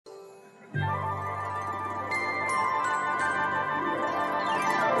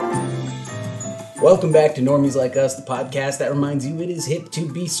Welcome back to Normies Like Us, the podcast that reminds you it is hip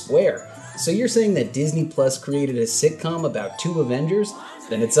to be square. So you're saying that Disney Plus created a sitcom about two Avengers?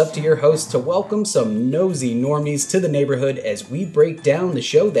 Then it's up to your host to welcome some nosy normies to the neighborhood as we break down the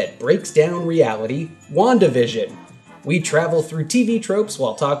show that breaks down reality, WandaVision. We travel through TV tropes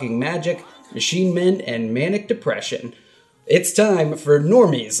while talking magic, machine men, and manic depression. It's time for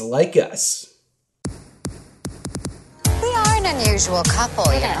Normies Like Us. We are an unusual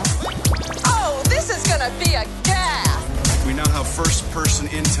couple, you know. Oh, this is gonna be a gas! We now have first-person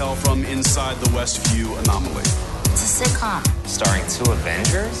intel from inside the Westview anomaly. It's a sitcom. Starring two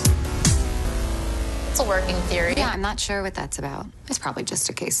Avengers? It's a working theory. Yeah, I'm not sure what that's about. It's probably just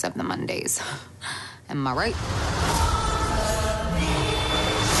a case of the Mondays. Am I right?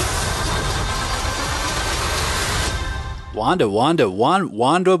 Wanda.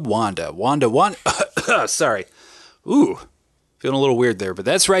 Sorry. Ooh, feeling a little weird there, but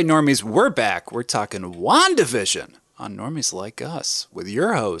that's right, normies. We're back. We're talking WandaVision on Normies Like Us with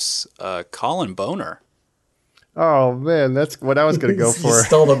your hosts, Colin Boner. Oh man, that's what I was going to go for. You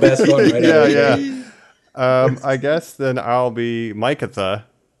stole the best one, right? Yeah. I guess then I'll be Micatha.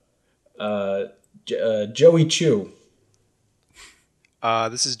 Joey Chu.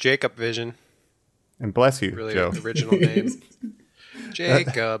 This is Jacob Vision. And bless you, Really Joe. original name.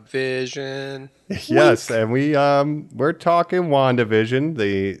 Jacob Vision. Yes, and we're talking WandaVision,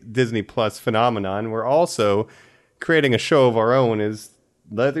 the Disney Plus phenomenon. We're also creating a show of our own. Is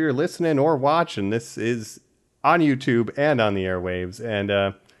whether you're listening or watching, this is on YouTube and on the airwaves,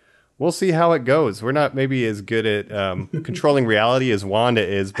 and we'll see how it goes. We're not maybe as good at controlling reality as Wanda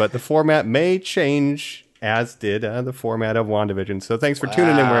is, but the format may change, as did the format of WandaVision. So thanks for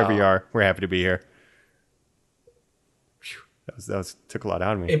tuning in wherever you are. We're happy to be here. That took a lot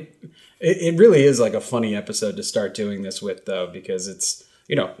out of me. It really is like a funny episode to start doing this with, though, because it's,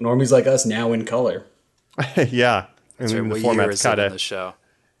 Normies Like Us now in color. Yeah. That's right. The What year format's is it in the show?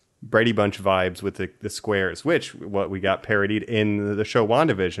 Brady Bunch vibes with the squares, which what we got parodied in the show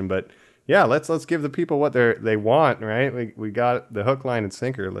WandaVision. But yeah, let's give the people what they want, right? We got the hook, line, and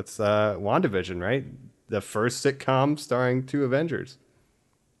sinker. Let's WandaVision, right? The first sitcom starring two Avengers.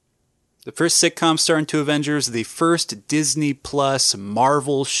 The first sitcom starring two Avengers, the first Disney Plus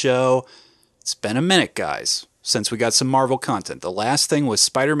Marvel show. It's been a minute, guys, since we got some Marvel content. The last thing was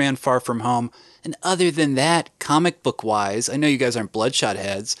Spider-Man Far From Home. And other than that, comic book-wise, I know you guys aren't Bloodshot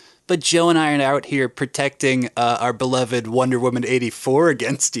heads, but Joe and I are out here protecting our beloved Wonder Woman 84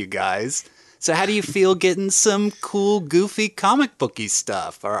 against you guys. So how do you feel getting some cool, goofy comic booky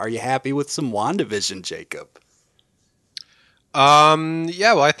stuff? Are you happy with some WandaVision, Jacob?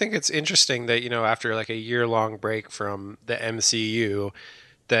 Yeah, well, I think it's interesting that, after like a year-long break from the MCU,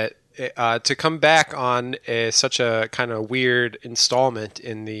 that to come back on such a kind of weird installment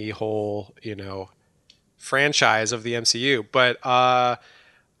in the whole, franchise of the MCU. But I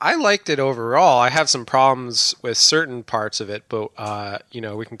liked it overall. I have some problems with certain parts of it, but,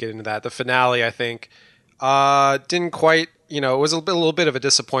 we can get into that. The finale, I think, didn't quite, it was a little bit of a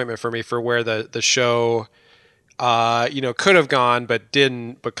disappointment for me for where the show... could have gone, but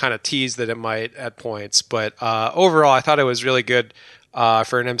didn't, but kind of teased that it might at points. But overall, I thought it was really good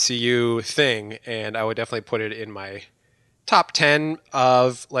for an MCU thing, and I would definitely put it in my top 10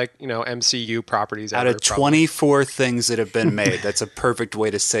 of, MCU properties. Out of 24 things that have been made, that's a perfect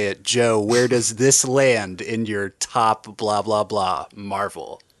way to say it. Joe, where does this land in your top blah, blah, blah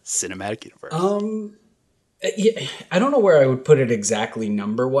Marvel Cinematic Universe? Yeah, I don't know where I would put it exactly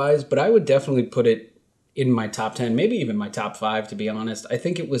number-wise, but I would definitely put it in my top 10, maybe even my top 5, to be honest. I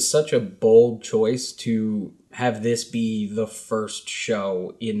think it was such a bold choice to have this be the first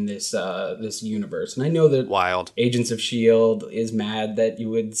show in this this universe. And I know that Agents of S.H.I.E.L.D. is mad that you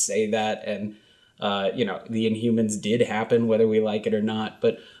would say that, and the Inhumans did happen, whether we like it or not.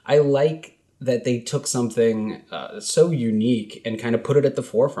 But I like that they took something so unique and kind of put it at the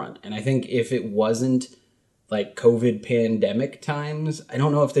forefront. And I think if it wasn't like COVID pandemic times, I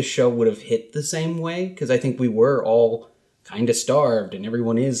don't know if this show would have hit the same way, because I think we were all kind of starved and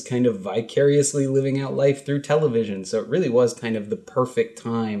everyone is kind of vicariously living out life through television. So it really was kind of the perfect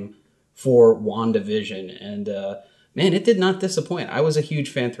time for WandaVision. And man, it did not disappoint. I was a huge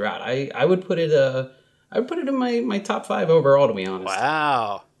fan throughout. I would put it in my top 5 overall, to be honest.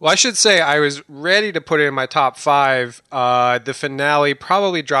 Wow. Well, I should say I was ready to put it in my top 5. The finale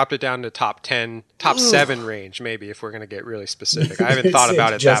probably dropped it down to top 10, top 7 range, maybe, if we're going to get really specific. I haven't thought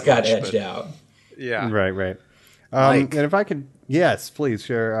about it that much. Just got edged out. Yeah. Right. And if I could, yes, please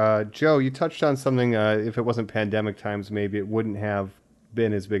share. Joe, you touched on something. If it wasn't pandemic times, maybe it wouldn't have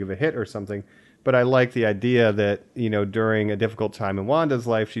been as big of a hit or something. But I like the idea that, during a difficult time in Wanda's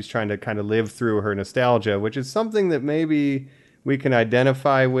life, she's trying to kind of live through her nostalgia, which is something that maybe we can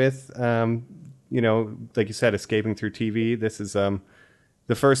identify with. Like you said, escaping through TV. This is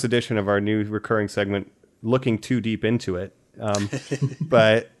the first edition of our new recurring segment, Looking Too Deep Into It.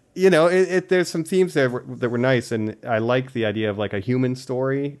 But, there's some themes there that were nice. And I like the idea of like a human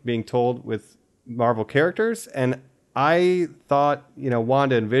story being told with Marvel characters. And I thought,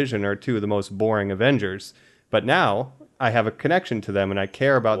 Wanda and Vision are two of the most boring Avengers. But now I have a connection to them and I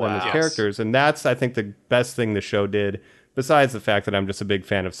care about them as characters. And that's, I think, the best thing the show did, besides the fact that I'm just a big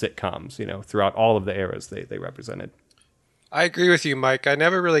fan of sitcoms, throughout all of the eras they represented. I agree with you, Mike. I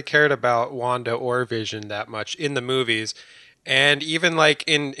never really cared about Wanda or Vision that much in the movies. And even like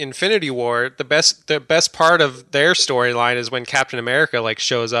in Infinity War, the best part of their storyline is when Captain America like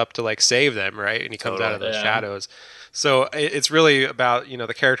shows up to like save them, right? And he comes out of the shadows. So it's really about,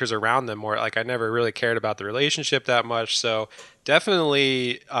 the characters around them more. Like I never really cared about the relationship that much. So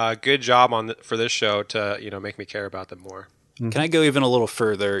definitely a good job for this show to, make me care about them more. Can I go even a little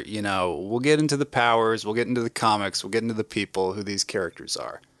further? We'll get into the powers, we'll get into the comics, we'll get into the people, who these characters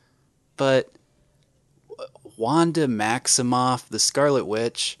are. But Wanda Maximoff, the Scarlet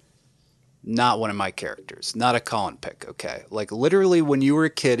Witch, not one of my characters. Not a Colin pick, okay? Like, literally, when you were a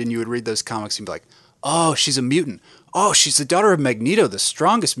kid and you would read those comics, you'd be like, oh, she's a mutant. Oh, she's the daughter of Magneto, the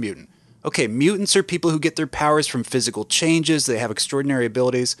strongest mutant. Okay, mutants are people who get their powers from physical changes. They have extraordinary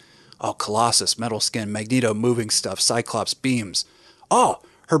abilities. Oh, Colossus, metal skin, Magneto, moving stuff, Cyclops, beams. Oh,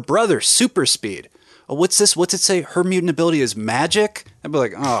 her brother, super speed. Oh, what's this? What's it say? Her mutant ability is magic? I'd be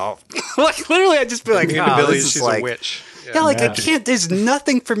like, oh. Like, literally, I'd just be like, mutant ability is she's a witch. Yeah, like, magic. I can't, there's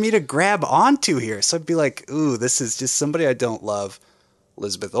nothing for me to grab onto here. So I'd be like, ooh, this is just somebody I don't love.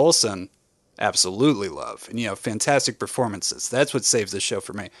 Elizabeth Olsen, absolutely love. And, fantastic performances. That's what saves the show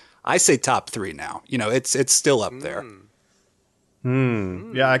for me. I say top 3 now. It's still up there.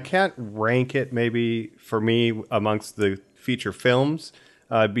 Yeah, I can't rank it maybe for me amongst the feature films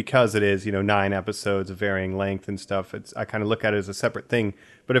because it is, 9 episodes of varying length and stuff. I kind of look at it as a separate thing.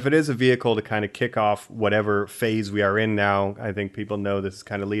 But if it is a vehicle to kind of kick off whatever phase we are in now, I think people know this is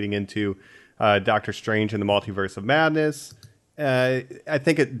kind of leading into Doctor Strange and the Multiverse of Madness. I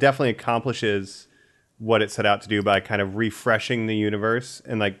think it definitely accomplishes what it set out to do by kind of refreshing the universe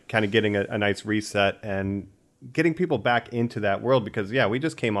and like kind of getting a nice reset and getting people back into that world because, we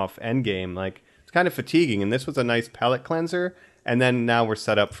just came off Endgame. Like, it's kind of fatiguing, and this was a nice palate cleanser. And then now we're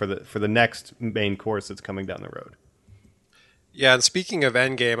set up for the next main course that's coming down the road. Yeah, and speaking of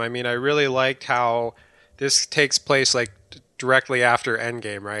Endgame, I mean, I really liked how this takes place like directly after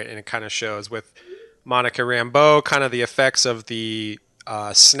Endgame, right? And it kind of shows with Monica Rambeau, kind of the effects of the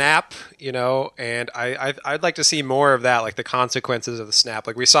snap, and I'd like to see more of that, like the consequences of the snap.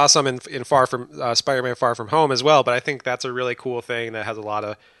 Like we saw some in Spider-Man Far From Home as well, but I think that's a really cool thing that has a lot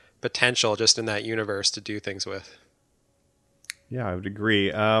of potential just in that universe to do things with. Yeah, I would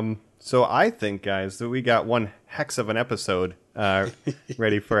agree. So I think, guys, that we got one hex of an episode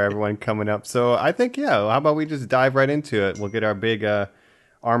ready for everyone coming up. So I think, how about we just dive right into it? We'll get our big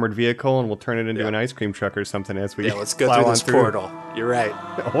armored vehicle and we'll turn it into an ice cream truck or something as we let's go through this portal. You're right.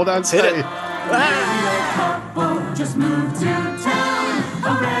 Hold on, hit it. Just moved to town,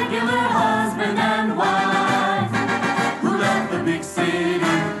 a regular husband and wife who left the big city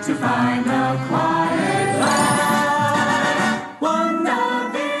to find a quiet life.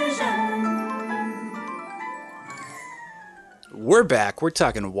 WandaVision. We're back. We're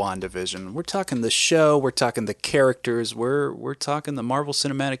talking WandaVision. We're talking the show. We're talking the characters. We're talking the Marvel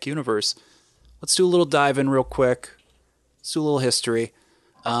Cinematic Universe. Let's do a little dive in real quick. Let's do a little history.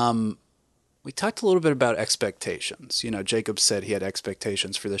 We talked a little bit about expectations. Jacob said he had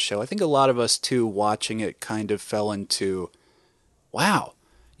expectations for this show. I think a lot of us, too, watching it kind of fell into, wow,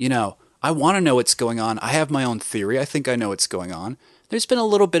 I want to know what's going on. I have my own theory. I think I know what's going on. There's been a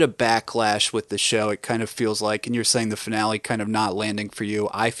little bit of backlash with the show, it kind of feels like, and you're saying the finale kind of not landing for you.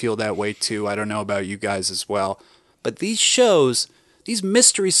 I feel that way, too. I don't know about you guys as well. But these shows, these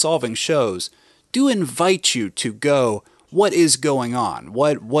mystery-solving shows, do invite you to go, what is going on?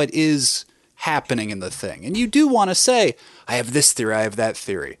 What is happening in the thing? And you do want to say, I have this theory, I have that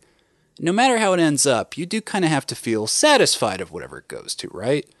theory. No matter how it ends up, you do kind of have to feel satisfied of whatever it goes to,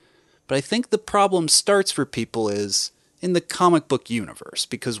 right? But I think the problem starts for people is in the comic book universe,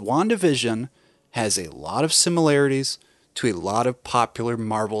 because WandaVision has a lot of similarities to a lot of popular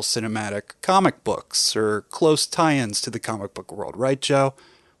Marvel Cinematic comic books, or close tie-ins to the comic book world, right, Joe?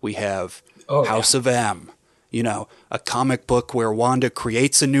 We have House of M, a comic book where Wanda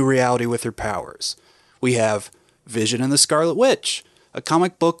creates a new reality with her powers. We have Vision and the Scarlet Witch, a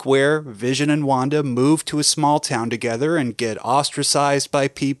comic book where Vision and Wanda move to a small town together and get ostracized by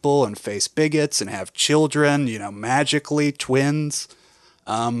people and face bigots and have children, magically twins.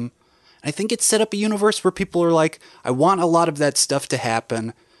 I think it set up a universe where people are like, I want a lot of that stuff to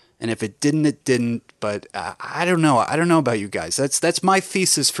happen. And if it didn't, it didn't. But I don't know. I don't know about you guys. That's my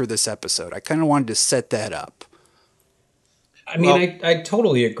thesis for this episode. I kind of wanted to set that up. I mean, I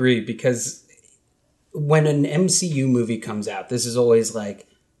totally agree, because when an MCU movie comes out, this is always like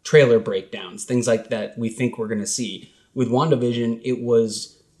trailer breakdowns, things like that we think we're going to see. With WandaVision, it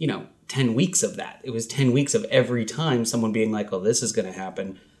was, 10 weeks of that. It was 10 weeks of every time someone being like, oh, this is going to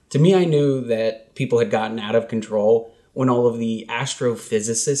happen. To me, I knew that people had gotten out of control when all of the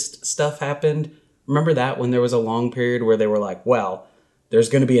astrophysicist stuff happened. Remember that, when there was a long period where they were like, well, there's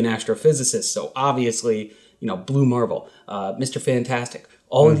going to be an astrophysicist, so obviously, Blue Marvel, Mr. Fantastic,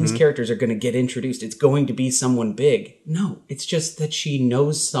 all of these characters are going to get introduced. It's going to be someone big. No, it's just that she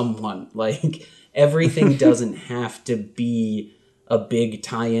knows someone. Like, everything doesn't have to be a big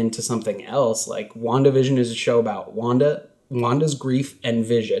tie-in to something else. Like, WandaVision is a show about Wanda's grief and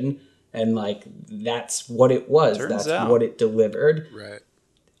Vision, and, like, that's what it was. That's what it delivered. Right.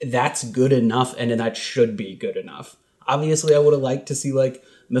 That's good enough, and that should be good enough. Obviously, I would have liked to see, like,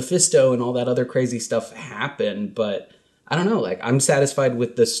 Mephisto and all that other crazy stuff happen, but I don't know, like, I'm satisfied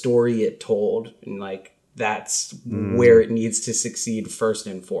with the story it told, and, like, that's where it needs to succeed first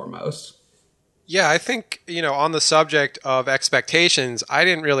and foremost. Yeah, I think, on the subject of expectations, I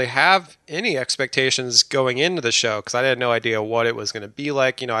didn't really have any expectations going into the show, because I had no idea what it was going to be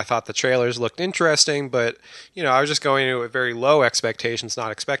like. I thought the trailers looked interesting, but, I was just going into it with very low expectations,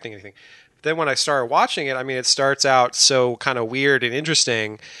 not expecting anything. Then when I started watching it, I mean, it starts out so kind of weird and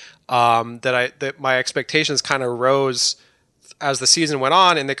interesting that my expectations kind of rose as the season went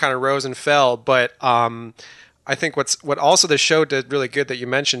on, and they kind of rose and fell. But I think what also the show did really good that you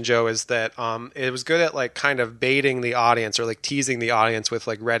mentioned, Joe, is that it was good at like kind of baiting the audience, or like teasing the audience with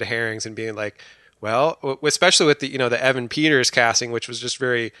like red herrings and being like, well, especially with the the Evan Peters casting, which was just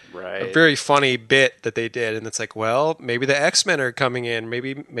a very funny bit that they did, and it's like, well, maybe the X-Men are coming in,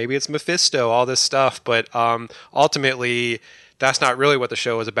 maybe it's Mephisto, all this stuff, but ultimately that's not really what the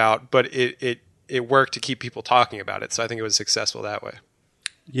show was about. But it worked to keep people talking about it, so I think it was successful that way.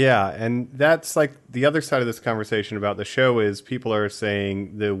 Yeah, and that's like the other side of this conversation about the show is people are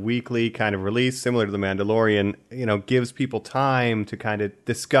saying the weekly kind of release, similar to The Mandalorian, gives people time to kind of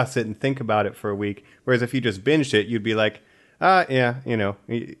discuss it and think about it for a week. Whereas if you just binged it, you'd be like, yeah,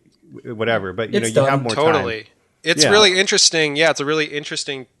 whatever. But, you have more time. Totally. It's really interesting. Yeah, it's a really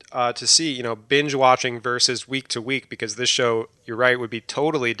interesting to see, binge watching versus week to week, because this show, you're right, would be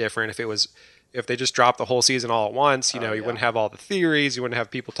totally different if they just dropped the whole season all at once. You wouldn't have all the theories, you wouldn't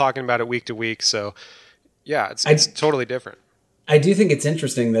have people talking about it week to week. So yeah, it's totally different. I do think it's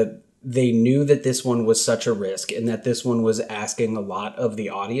interesting that they knew that this one was such a risk, and that this one was asking a lot of the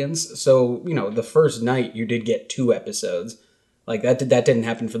audience. So, the first night you did get 2 episodes. Like that didn't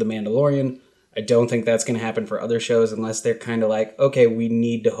happen for The Mandalorian. I don't think that's going to happen for other shows, unless they're kind of like, okay, we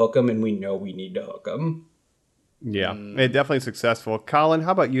need to hook them, and we know we need to hook them. Yeah, it definitely successful. Colin,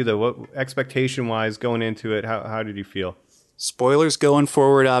 how about you, though? What expectation-wise going into it, how did you feel? Spoilers going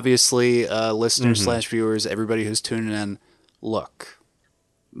forward, obviously, listeners / viewers, everybody who's tuning in. Look,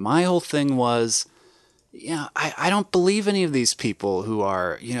 my whole thing was, I don't believe any of these people who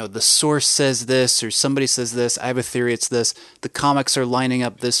are, the source says this or somebody says this. I have a theory it's this. The comics are lining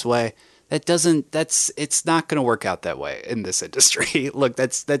up this way. It's not going to work out that way in this industry. Look,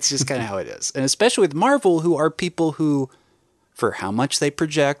 that's just kind of how it is. And especially with Marvel, who are people who, for how much they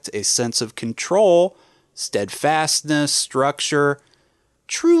project a sense of control, steadfastness, structure,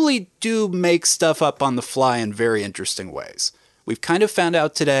 truly do make stuff up on the fly in very interesting ways. We've kind of found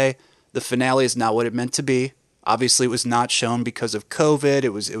out today the finale is not what it meant to be. Obviously, it was not shown because of COVID. It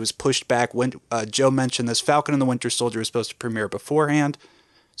was pushed back. When Joe mentioned this, Falcon and the Winter Soldier was supposed to premiere beforehand.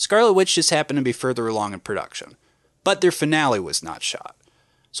 Scarlet Witch just happened to be further along in production, but their finale was not shot.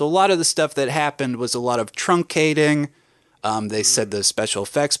 So a lot of the stuff that happened was a lot of truncating. They said the special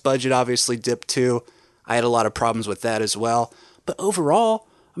effects budget obviously dipped too. I had a lot of problems with that as well. But overall,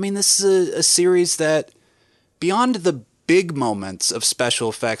 I mean, this is a series that, beyond the big moments of special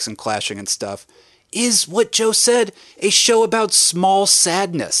effects and clashing and stuff, is what Joe said, a show about small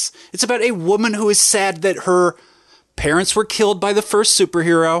sadness. It's about a woman who is sad that her parents were killed by the first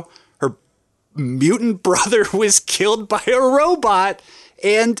superhero, her mutant brother was killed by a robot,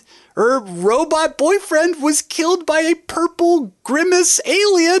 and her robot boyfriend was killed by a purple grimace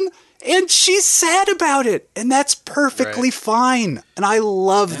alien, and she's sad about it, and that's perfectly fine. And I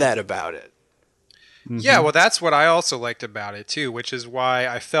love that about it. Yeah, well, that's what I also liked about it too, which is why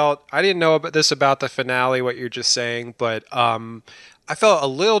I felt I didn't know about this about the finale, what you're just saying, but I felt a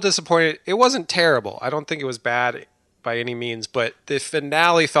little disappointed. It wasn't terrible. I don't think it was bad by any means, but the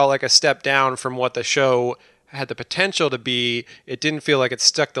finale felt like a step down from what the show had the potential to be. It didn't feel like it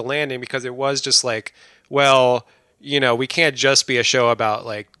stuck the landing because it was just like, well, we can't just be a show about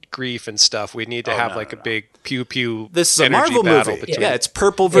like grief and stuff. We need to have a big pew pew. This is a energy Marvel battle movie. between- Yeah, it's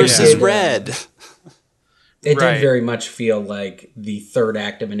purple versus red. It Right. did very much feel like the third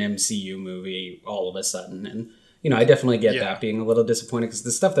act of an MCU movie all of a sudden. And, I definitely get that being a little disappointed because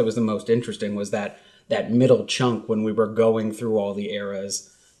the stuff that was the most interesting was that middle chunk when we were going through all the eras.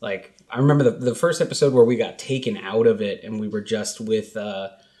 Like, I remember the first episode where we got taken out of it and we were just with,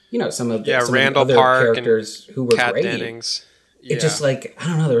 some of the Randall other Park characters who were Kat great. Dennings. It just like, I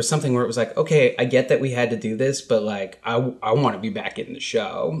don't know, there was something where it was like, okay, I get that we had to do this, but like, I want to be back in the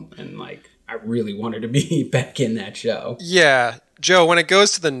show. And like, I really wanted to be back in that show. Yeah. Joe, when it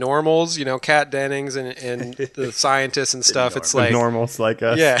goes to the normals, Kat Dennings and the scientists and stuff, it's like normals like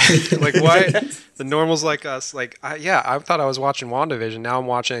us. Yeah, like why the normals like us? Like, I thought I was watching WandaVision. Now I'm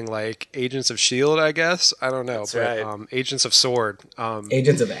watching like Agents of Shield. I guess I don't know, Agents of Sword,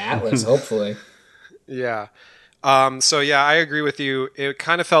 Agents of Atlas, hopefully. Yeah. So yeah, I agree with you. It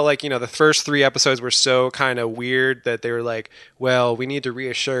kind of felt like, the first 3 episodes were so kind of weird that they were like, well, we need to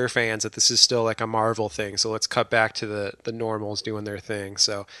reassure fans that this is still like a Marvel thing. So let's cut back to the normals doing their thing.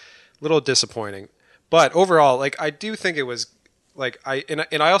 So a little disappointing, but overall, like, I do think it was like, I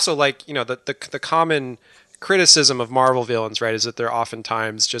also like, the common criticism of Marvel villains, right, is that they're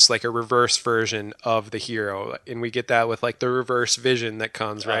oftentimes just like a reverse version of the hero. And we get that with like the reverse Vision that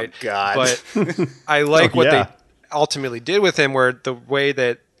comes, right? Oh, God. But I like what they ultimately did with him, where the way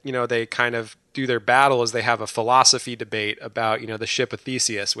that they kind of do their battle is they have a philosophy debate about the ship of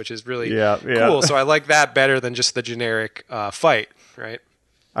Theseus, which is really cool. So I like that better than just the generic fight, right?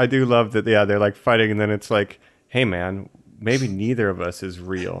 I do love that. Yeah, they're like fighting, and then it's like, hey man, maybe neither of us is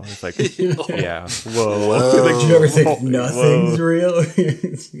real. It's like, yeah, whoa. Like, you ever think nothing's real?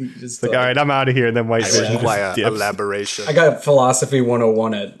 Just like, all right, I'm out of here. And then White Vision just dips. Elaboration. I got Philosophy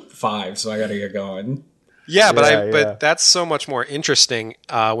 101 at 5, so I got to get going. Yeah, but that's so much more interesting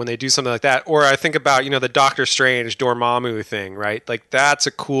when they do something like that. Or I think about the Doctor Strange Dormammu thing, right? Like, that's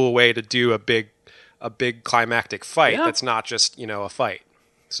a cool way to do a big climactic fight. Yeah. That's not just a fight.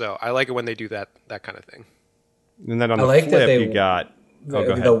 So I like it when they do that kind of thing. And then on the flip, you got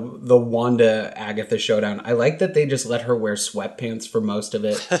the Wanda Agatha showdown. I like that they just let her wear sweatpants for most of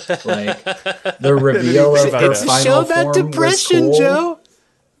it. Like, the reveal of her final form depression, was cool. Joe.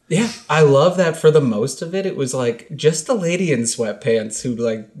 Yeah, I love that for the most of it. It was like just the lady in sweatpants who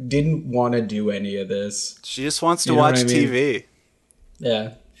like didn't want to do any of this. She just wants to watch TV.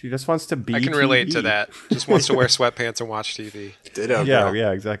 Yeah. She just wants to be I can TV. relate to that. Just wants to wear sweatpants and watch TV. Ditto, yeah,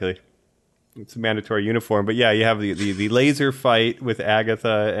 yeah, exactly. It's a mandatory uniform. But yeah, you have the laser fight with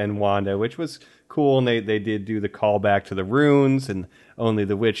Agatha and Wanda, which was cool. And they did do the callback to the runes, and only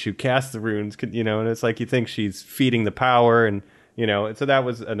the witch who cast the runes could, and it's like you think she's feeding the power, and so that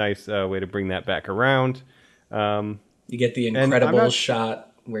was a nice way to bring that back around. You get the incredible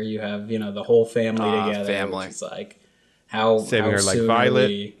shot where you have, the whole family together. It's like saving her like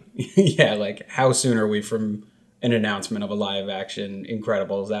Violet. Yeah, like how soon are we from an announcement of a live action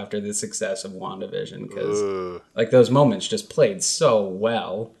Incredibles after the success of WandaVision? Because like those moments just played so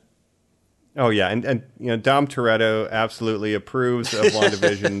well. Oh yeah, and Dom Toretto absolutely approves of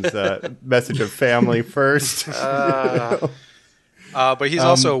WandaVision's message of family first. But he's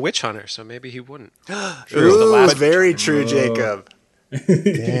also a witch hunter, so maybe he wouldn't. Ooh, very true, Jacob.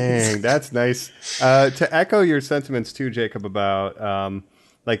 Dang, that's nice. To echo your sentiments too, Jacob, about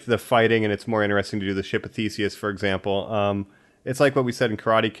like the fighting, and it's more interesting to do the ship of Theseus, for example. It's like what we said in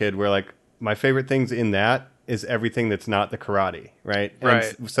Karate Kid, where like my favorite things in that is everything that's not the karate, right?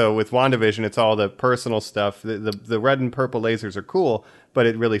 Right. And so with WandaVision, it's all the personal stuff. The red and purple lasers are cool, but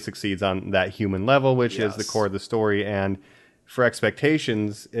it really succeeds on that human level, which is the core of the story. And for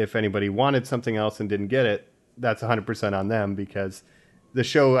expectations, if anybody wanted something else and didn't get it, that's 100% on them, because the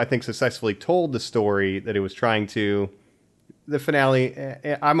show, I think, successfully told the story that it was trying to. The finale,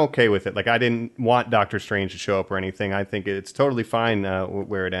 I'm okay with it. Like, I didn't want Doctor Strange to show up or anything. I think it's totally fine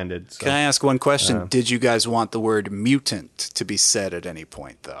where it ended. So. Can I ask one question? Did you guys want the word mutant to be said at any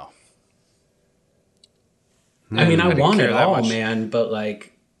point, though? I mean, I want it all, man, but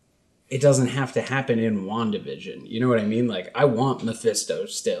like, it doesn't have to happen in WandaVision. You know what I mean? Like, I want Mephisto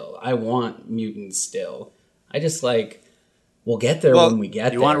still. I want mutants still. I just like, we'll get there when we get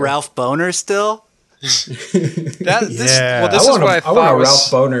there. You want Ralph Boner still? This is what I want thought a was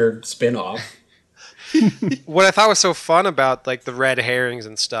Ralph Boner spinoff. what I thought was so fun about like the red herrings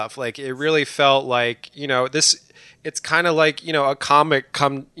and stuff, like it really felt like, it's kind of like, a comic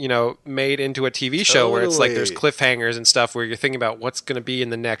made into a TV show where it's like there's cliffhangers and stuff where you're thinking about what's going to be in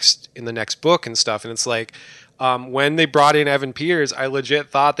the next book and stuff. And it's like, when they brought in Evan Peters, I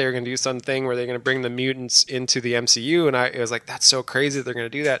legit thought they were going to do something where they're going to bring the mutants into the MCU. And it was like, that's so crazy that they're going to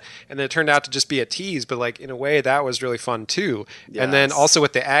do that. And then it turned out to just be a tease. But like, in a way, that was really fun too. Yes. And then also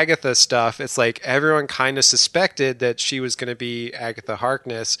with the Agatha stuff, it's like everyone kind of suspected that she was going to be Agatha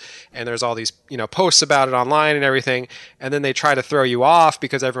Harkness. And there's all these, posts about it online and everything. And then they try to throw you off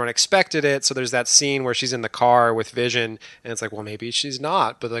because everyone expected it. So there's that scene where she's in the car with Vision. And it's like, well, maybe she's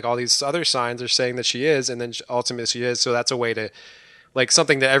not. But like all these other signs are saying that she is. And then ultimately she is, so that's a way to like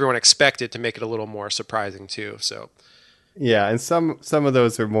something that everyone expected to make it a little more surprising too. So yeah, and some of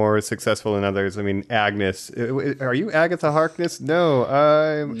those are more successful than others. I mean, Agnes, are you Agatha Harkness? No,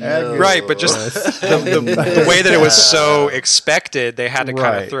 I'm Agnes. Right, but just the way that it was so expected, they had to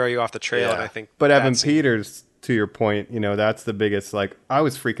kind of throw you off the trail. Yeah. And I think, but Evan Peters, to your point, that's the biggest. Like, I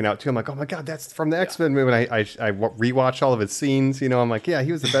was freaking out too. I'm like, oh my god, that's from the X-Men movie. And I rewatched all of his scenes. I'm like, yeah,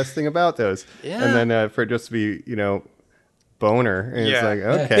 he was the best thing about those. Yeah. And then for it just to be, boner, and it's like,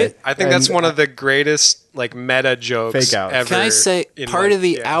 okay. I think that's one of the greatest like meta jokes fake outs ever. Can I say part of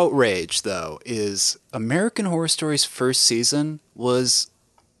the outrage though is American Horror Story's first season was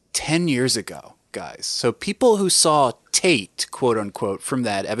 10 years ago, guys. So people who saw Tate, quote unquote, from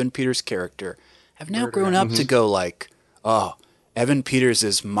that Evan Peters character have now grown up to go like, oh, Evan Peters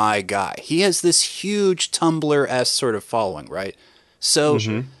is my guy. He has this huge Tumblr-esque sort of following, right? So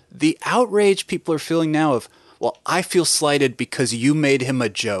the outrage people are feeling now of, well, I feel slighted because you made him a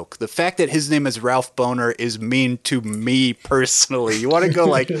joke. The fact that his name is Ralph Boner is mean to me personally. You want to go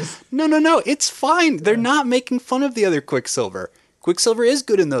like, no, it's fine. They're not making fun of the other Quicksilver. Quicksilver is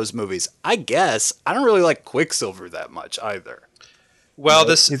good in those movies, I guess. I don't really like Quicksilver that much either. Well,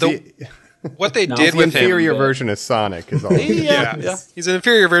 what they did with him, inferior version of Sonic is all. Yeah, he's an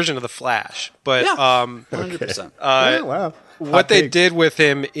inferior version of the Flash, but 100%. Wow. What they did with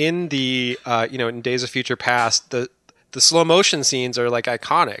him in the in Days of Future Past, the slow motion scenes are like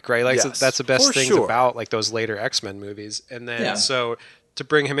iconic, right? Like so that's the best things about like those later X-Men movies. And then so to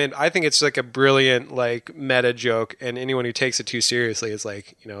bring him in, I think it's like a brilliant like meta joke, and anyone who takes it too seriously is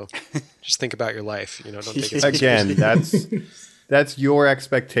like, just think about your life, don't take it seriously. Again, that's your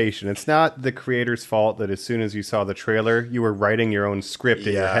expectation. It's not the creator's fault that as soon as you saw the trailer, you were writing your own script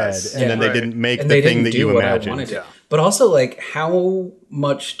in your head, and then they didn't make the thing that you imagined. But also, like, how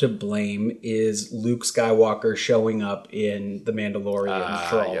much to blame is Luke Skywalker showing up in The Mandalorian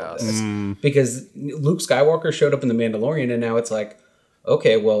for all of this? Because Luke Skywalker showed up in The Mandalorian, and now it's like,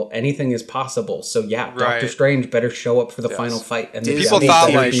 okay, well, anything is possible. So Doctor Strange better show up for the final fight. And people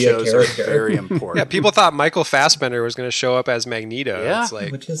thought like shows are very important. Yeah, people thought Michael Fassbender was going to show up as Magneto. Yeah, it's like,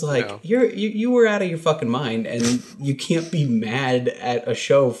 which is like you were out of your fucking mind, and you can't be mad at a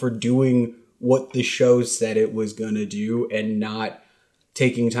show for doing what the show said it was going to do and not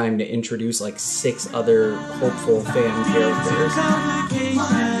taking time to introduce like 6 other hopeful fan characters.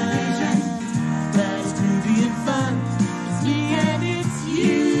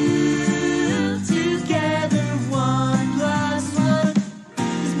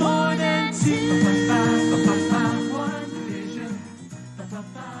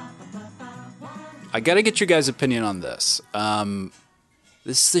 I got to get your guys' opinion on this.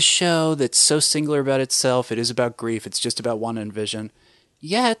 This is the show that's so singular about itself. It is about grief. It's just about Wanda and Vision.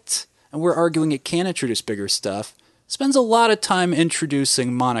 Yet, and we're arguing it can introduce bigger stuff, spends a lot of time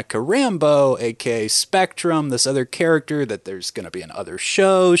introducing Monica Rambeau, a.k.a. Spectrum, this other character that there's going to be in other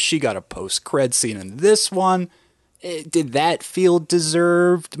shows. She got a post-cred scene in this one. Did that feel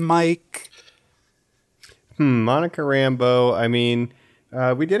deserved, Mike? Monica Rambeau, I mean...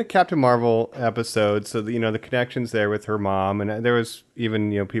 we did a Captain Marvel episode, so the connections there with her mom, and there was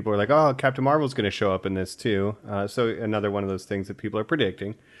even people were like, "Oh, Captain Marvel's going to show up in this too." So another one of those things that people are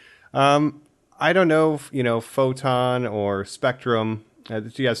predicting. I don't know, if, Photon or Spectrum.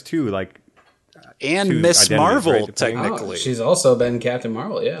 She has two and Miss Marvel right, technically. She's also been Captain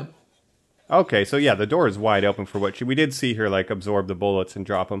Marvel, yeah. Okay, so the door is wide open for what we did see her absorb the bullets and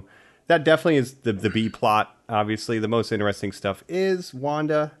drop them. That definitely is the B plot. Obviously, the most interesting stuff is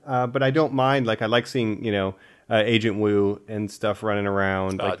Wanda, but I don't mind. I like seeing Agent Wu and stuff running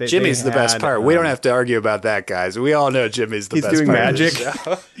around. Jimmy's the best part. We don't have to argue about that, guys. We all know Jimmy's the best part. He's doing magic.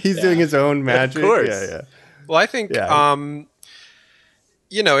 He's doing his own magic. Of course. Yeah. Well, I think it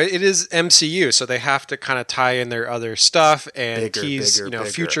is MCU, so they have to kind of tie in their other stuff and tease,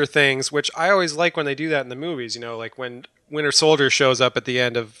 future things, which I always like when they do that in the movies. Like when Winter Soldier shows up at the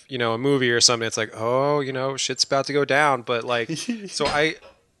end of, a movie or something, it's like, oh, shit's about to go down. But like, so they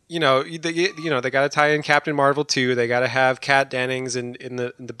got to tie in Captain Marvel too. They got to have Kat Dennings in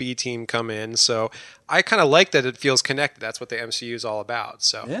the B team come in. So I kind of like that it feels connected. That's what the MCU is all about.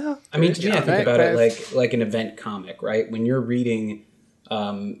 So yeah, I mean, to me, I think about it like an event comic, right? When you're reading,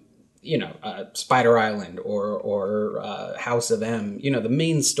 Spider Island or House of M, the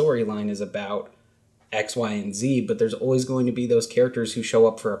main storyline is about X, Y, and Z, but there's always going to be those characters who show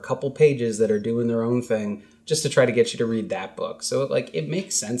up for a couple pages that are doing their own thing just to try to get you to read that book. So it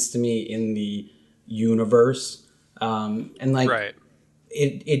makes sense to me in the universe. Right.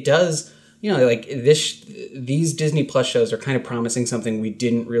 It does, these Disney Plus shows are kind of promising something we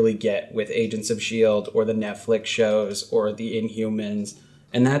didn't really get with Agents of S.H.I.E.L.D. or the Netflix shows or the Inhumans.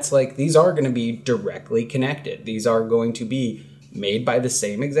 And that's these are going to be directly connected. These are going to be made by the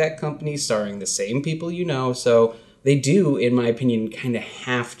same exact company, starring the same people So they do, in my opinion, kind of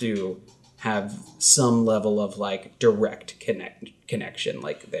have to have some level of direct connection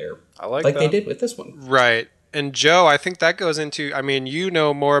they did with this one. Right. And Joe, I think that goes into, you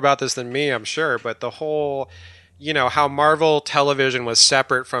know more about this than me, I'm sure, but the whole, how Marvel Television was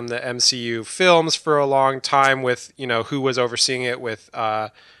separate from the MCU films for a long time with, who was overseeing it with,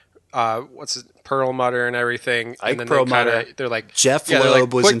 Perlmutter and everything. Ike and then Perlmutter. they're like, Jeff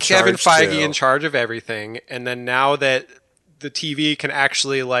Loeb was in charge. Kevin Feige too. in charge of everything. And then now that the TV can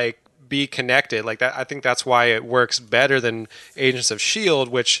actually be connected like that, I think that's why it works better than Agents of S.H.I.E.L.D.,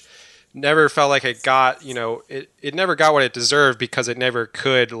 which never felt like it got, it never got what it deserved because it never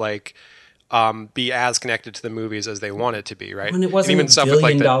could be as connected to the movies as they want it to be, right? When it wasn't a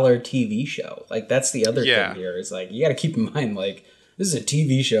billion-dollar TV show. That's the other thing here is you got to keep in mind, this is a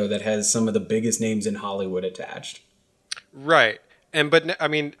TV show that has some of the biggest names in Hollywood attached. Right. But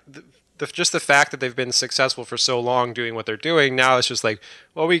just the fact that they've been successful for so long doing what they're doing, now it's just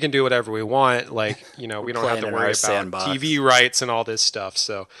we can do whatever we want. We don't have to worry about sandbox. TV rights and all this stuff.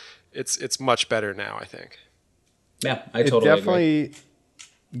 So it's much better now, I think. Yeah, I totally agree.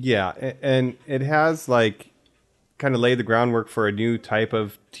 Yeah, and it has kind of laid the groundwork for a new type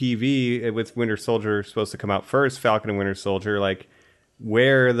of TV with Winter Soldier supposed to come out first, Falcon and Winter Soldier,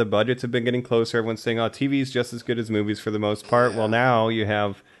 where the budgets have been getting closer. Everyone's saying, TV's just as good as movies for the most part. Yeah. Well, now you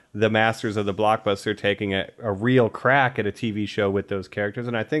have the masters of the blockbuster taking a real crack at a TV show with those characters,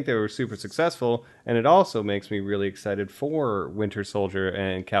 and I think they were super successful, and it also makes me really excited for Winter Soldier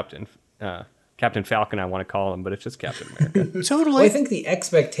and Captain Falcon, I want to call him, but it's just Captain America. Totally. Well, I think the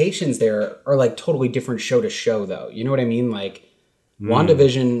expectations there are totally different show to show, though. You know what I mean?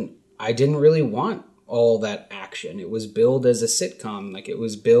 WandaVision, I didn't really want all that action. It was billed as a sitcom. It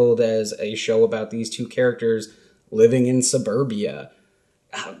was billed as a show about these two characters living in suburbia.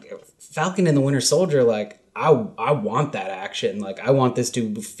 Falcon and the Winter Soldier, I want that action. I want this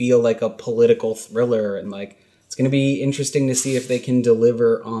to feel like a political thriller, and it's going to be interesting to see if they can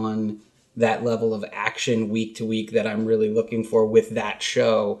deliver on that level of action week to week that I'm really looking for with that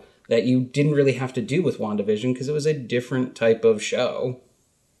show that you didn't really have to do with WandaVision because it was a different type of show.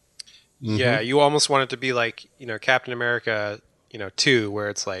 Mm-hmm. Yeah, you almost want it to be Captain America, 2, where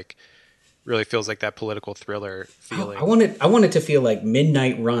it's really feels like that political thriller feeling. I want it to feel like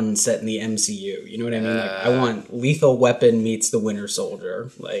Midnight Run set in the MCU. You know what I mean? I want Lethal Weapon meets the Winter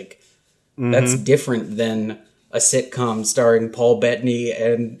Soldier. That's different than a sitcom starring Paul Bettany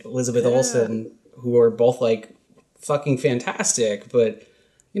and Elizabeth Olsen, who are both fucking fantastic, but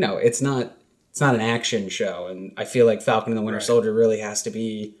it's not an action show, and I feel like Falcon and the Winter Soldier really has to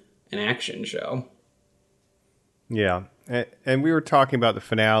be an action show. Yeah, and we were talking about the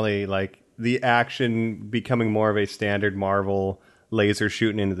finale, the action becoming more of a standard Marvel laser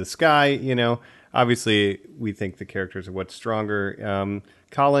shooting into the sky. Obviously we think the characters are what's stronger.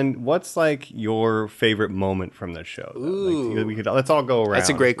 Colin, what's your favorite moment from the show? Let's all go around. That's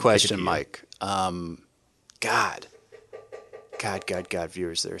a great question, Mike. God,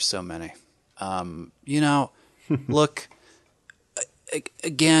 viewers, there are so many. Look,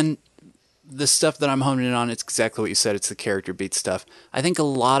 again, the stuff that I'm honing in on, it's exactly what you said. It's the character beat stuff. I think a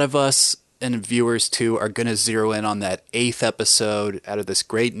lot of us and viewers too are going to zero in on that 8th episode out of this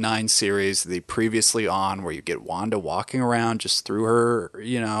great 9 series, the Previously On, where you get Wanda walking around just through her,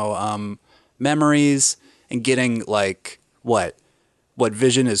 memories and getting what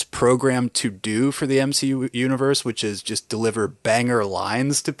Vision is programmed to do for the MCU universe, which is just deliver banger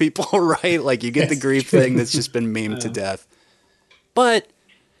lines to people, right? You get the grief thing that's just been memed to death. But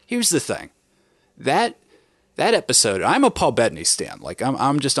here's the thing. That That episode, I'm a Paul Bettany stan. Like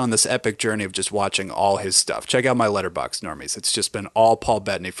I'm just on this epic journey of just watching all his stuff. Check out my Letterboxd, normies. It's just been all Paul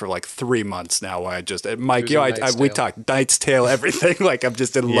Bettany for like 3 months now. Mike, we talked Knight's Tale, everything. Like I'm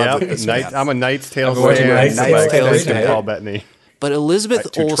just in love with this man. I'm a Knight's Tale fan. Knight's Tale fan. Paul Bettany. But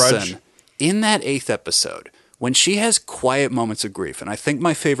Elizabeth Trudge. Olsen, in that 8th episode, when she has quiet moments of grief, and I think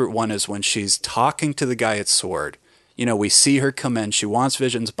my favorite one is when she's talking to the guy at Sword. You know, we see her come in. She wants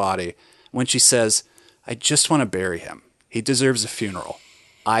Vision's body. When she says, I just want to bury him. He deserves a funeral.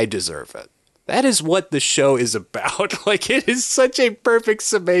 I deserve it. That is what the show is about. Like, it is such a perfect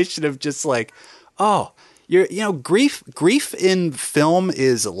summation of just like, oh, grief in film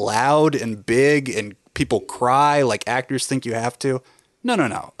is loud and big and people cry like actors think you have to.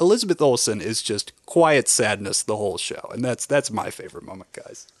 No. Elizabeth Olsen is just quiet sadness the whole show. And that's my favorite moment,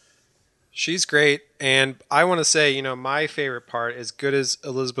 guys. She's great, and I want to say, my favorite part, as good as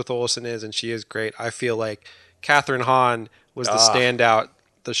Elizabeth Olsen is, and she is great, I feel like Catherine Hahn was the standout,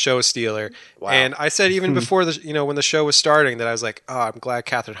 the show stealer. Wow. And I said even before when the show was starting that I was like, oh, I'm glad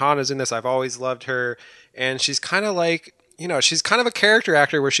Catherine Hahn is in this. I've always loved her, and she's kind of like, she's kind of a character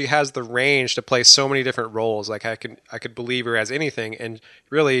actor where she has the range to play so many different roles. Like I could believe her as anything, and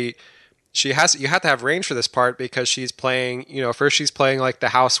really. You have to have range for this part because she's playing, first she's playing like the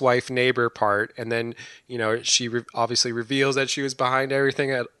housewife neighbor part. And then, she obviously reveals that she was behind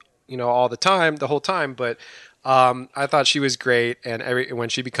everything all the whole time. But I thought she was great. And when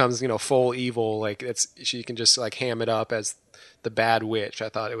she becomes, full evil, like she can just like ham it up as the bad witch. I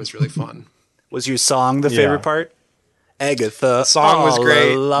thought it was really fun. Was your song the favorite part? Agatha. The song was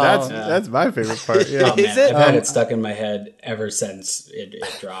great. That's my favorite part. Yeah. Is it? I've had it stuck in my head ever since it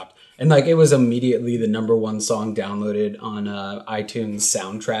dropped. And like it was immediately the #1 song downloaded on iTunes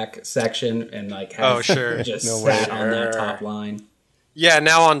soundtrack section, and like just sat on that top line. Yeah,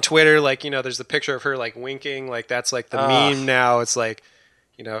 now on Twitter, like there's the picture of her like winking, like that's like the meme now. It's like,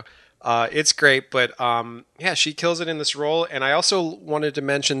 it's great, but she kills it in this role. And I also wanted to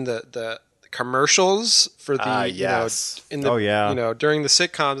mention the commercials for the during the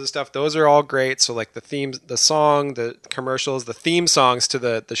sitcoms and stuff. Those are all great. So like the themes, the song, the commercials, the theme songs to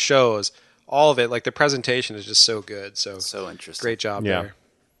the shows, all of it, like the presentation is just so good. So interesting. Great job there.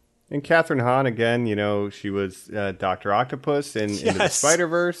 And Catherine Hahn again, she was Dr. Octopus in Into the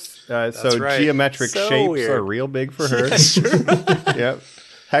Spider-Verse. So right. Geometric shapes are real big for her. Yep.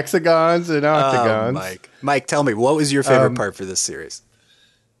 Hexagons and octagons. Mike, tell me, what was your favorite part for this series?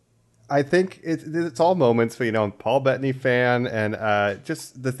 I think it's all moments for, Paul Bettany fan. And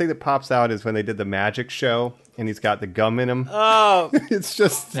just the thing that pops out is when they did the magic show and he's got the gum in him. Oh, it's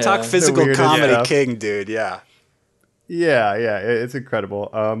just talk physical comedy king, dude. Yeah. Yeah. It's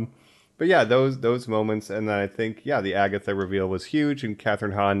incredible. But yeah, those moments. And then I think, the Agatha reveal was huge. And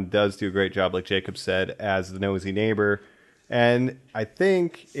Catherine Hahn does do a great job, like Jacob said, as the nosy neighbor. And I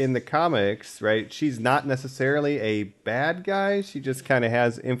think in the comics, right, she's not necessarily a bad guy. She just kind of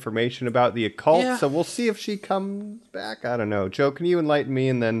has information about the occult. Yeah. So we'll see if she comes back. I don't know. Joe, can you enlighten me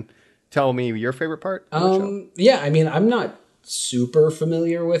and then tell me your favorite part? Yeah, I mean, I'm not super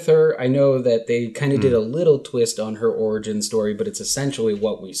familiar with her. I know that they kind of did a little twist on her origin story, but it's essentially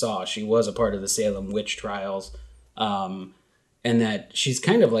what we saw. She was a part of the Salem witch trials, and that she's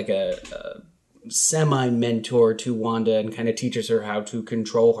kind of like a semi-mentor to Wanda and kind of teaches her how to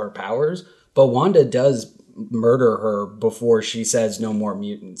control her powers. But Wanda does murder her before she says no more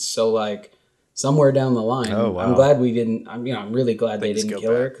mutants. So like somewhere down the line, I'm glad we didn't, I'm really glad they didn't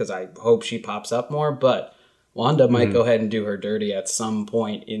kill her because I hope she pops up more. But Wanda might go ahead and do her dirty at some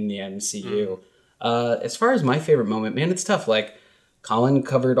point in the MCU. As far as my favorite moment, man, it's tough. Like Colin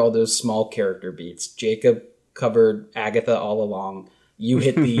covered all those small character beats. Jacob covered Agatha all along. You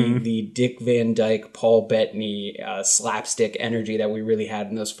hit the Dick Van Dyke, Paul Bettany slapstick energy that we really had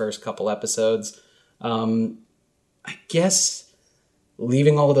in those first couple episodes. I guess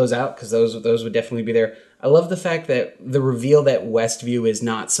leaving all of those out, because those would definitely be there. I love the fact that the reveal that Westview is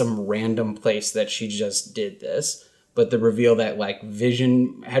not some random place that she just did this, but the reveal that like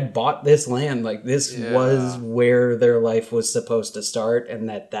Vision had bought this land, like this was where their life was supposed to start, and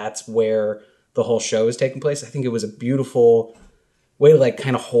that's where the whole show is taking place. I think it was a beautiful way to like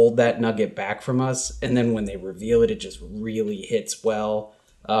kind of hold that nugget back from us. And then when they reveal it, it just really hits well.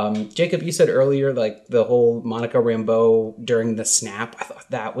 Jacob, you said earlier, like the whole Monica Rambeau during the snap, I thought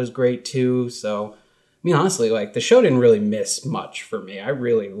that was great too. So, I mean, honestly, like the show didn't really miss much for me. I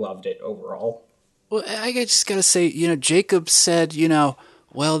really loved it overall. Well, I just got to say, Jacob said,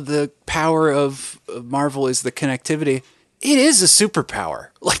 well, the power of Marvel is the connectivity. It is a superpower.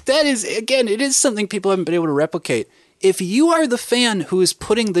 Like that is, again, it is something people haven't been able to replicate. If you are the fan who is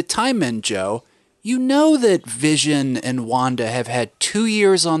putting the time in, Joe, You know that Vision and Wanda have had 2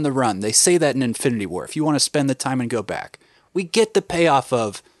 years on the run. They say that in Infinity War, if you want to spend the time and go back. We get the payoff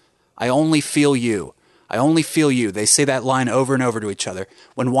of, I only feel you. I only feel you. They say that line over and over to each other.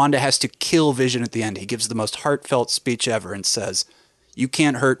 When Wanda has to kill Vision at the end, he gives the most heartfelt speech ever and says, you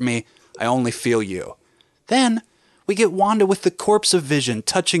can't hurt me. I only feel you. Then we get Wanda with the corpse of Vision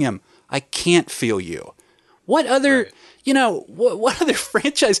touching him. I can't feel you. What other... Right. What other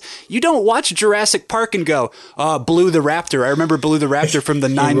franchise? You don't watch Jurassic Park and go, Blue the Raptor. I remember Blue the Raptor from the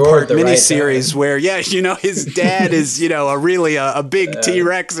 9-part miniseries where, his dad is, a big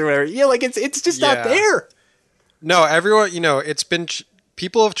T-Rex or whatever. Yeah, like it's just not there. No, everyone, it's been,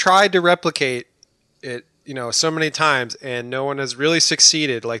 people have tried to replicate it, so many times, and no one has really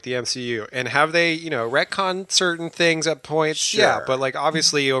succeeded like the MCU. And have they, retconned certain things at points? Sure. Yeah, but like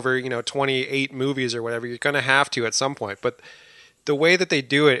obviously over, 28 movies or whatever, you're going to have to at some point. But the way that they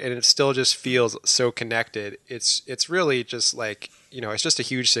do it, and it still just feels so connected, it's really just like, it's just a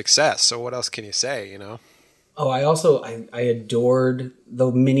huge success. So what else can you say, Oh, I adored the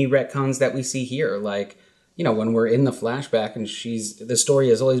mini retcons that we see here. Like, when we're in the flashback and the story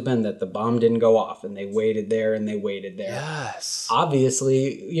has always been that the bomb didn't go off and they waited there and they waited there. Yes.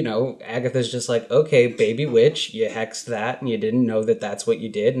 Obviously, Agatha's just like, okay, baby witch, you hexed that and you didn't know that that's what you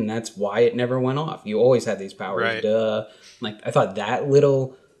did and that's why it never went off. You always had these powers. Right. Duh. Like, I thought that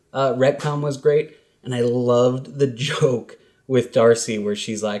little retcon was great. And I loved the joke with Darcy where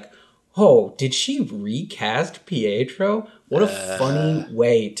she's like, oh, did she recast Pietro? What a funny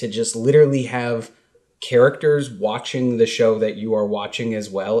way to just literally have characters watching the show that you are watching as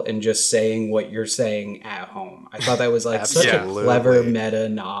well and just saying what you're saying at home. I thought that was like such a clever meta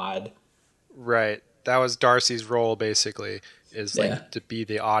nod. Right. That was Darcy's role basically, is like to be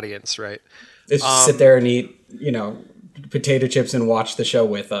the audience, right? Just sit there and eat, potato chips and watch the show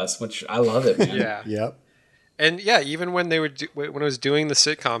with us, which I love it, man. Yeah. Yep. And even when they were when it was doing the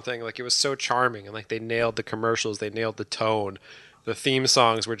sitcom thing, like it was so charming and like they nailed the commercials, they nailed the tone. The theme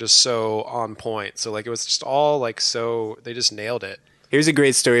songs were just so on point. So like it was just all like so they just nailed it. Here's a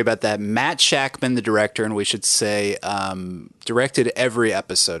great story about that. Matt Shackman, the director, and we should say directed every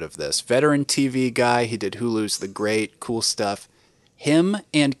episode of this. Veteran TV guy. He did Hulu's The Great, cool stuff. Him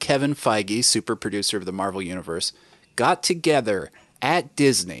and Kevin Feige, super producer of the Marvel Universe, got together at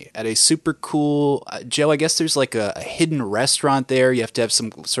Disney at a super cool, Joe, I guess there's like a hidden restaurant there you have to have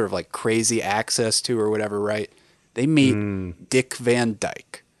some sort of like crazy access to or whatever, right? They meet Dick Van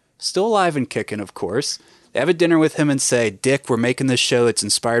Dyke. Still alive and kicking, of course. They have a dinner with him and say, Dick, we're making this show that's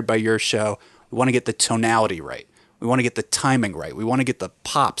inspired by your show. We want to get the tonality right. We want to get the timing right. We want to get the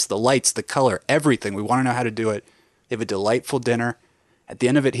pops, the lights, the color, everything. We want to know how to do it. They have a delightful dinner. At the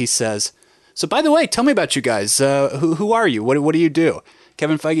end of it, he says, so by the way, tell me about you guys. Who are you? What do you do?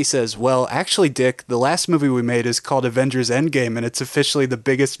 Kevin Feige says, well, actually, Dick, the last movie we made is called Avengers Endgame, and it's officially the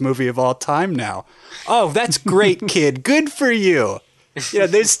biggest movie of all time now. Oh, that's great, kid. Good for you.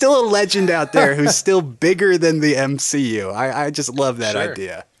 There's still a legend out there who's still bigger than the MCU. I just love that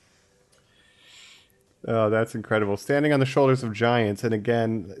idea. Oh, that's incredible. Standing on the shoulders of giants. And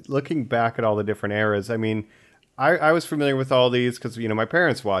again, looking back at all the different eras, I mean, I was familiar with all these because, my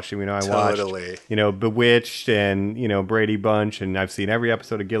parents watched them. I watched, Bewitched and, Brady Bunch. And I've seen every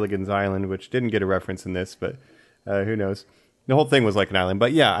episode of Gilligan's Island, which didn't get a reference in this, but who knows? The whole thing was like an island.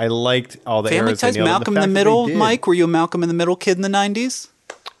 But yeah, I liked all the Family eras. Ties, Malcolm in the Middle, Mike? Were you a Malcolm in the Middle kid in the 90s?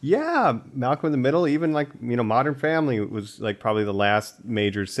 Yeah, Malcolm in the Middle. Even like, Modern Family was like probably the last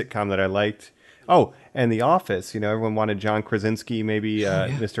major sitcom that I liked. Oh, and The Office. Everyone wanted John Krasinski, maybe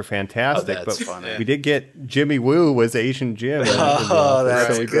Mr. Fantastic. Oh, that's but funny. We did get Jimmy Woo was Asian Jim. Oh,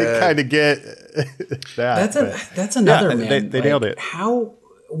 that's so we good. did kind of get that. That's another man. They nailed it. How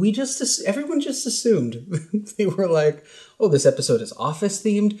everyone just assumed. They were like, oh, this episode is Office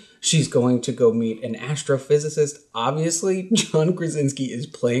themed. She's going to go meet an astrophysicist. Obviously, John Krasinski is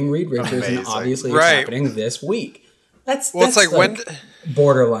playing Reed Richards, and obviously it's happening this week. That's it's like when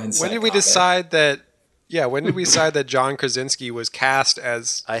borderline. When did we decide that? Yeah, when did we decide that John Krasinski was cast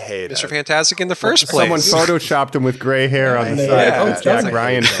as Mr. Fantastic in the first place? Someone photoshopped him with gray hair on the side with Jack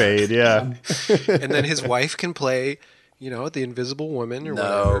Ryan fade. Yeah, and then his wife can play, the Invisible Woman or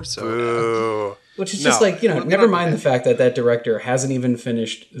whatever. So, which is just never mind the fact that director hasn't even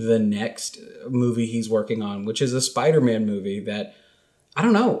finished the next movie he's working on, which is a Spider-Man movie that. I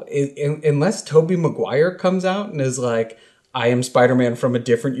don't know, unless Tobey Maguire comes out and is like, I am Spider-Man from a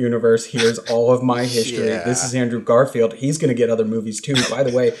different universe. Here's all of my history. Yeah. This is Andrew Garfield. He's going to get other movies too. By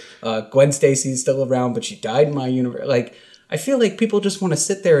the way, Gwen Stacy's still around, but she died in my universe. Like, I feel like people just want to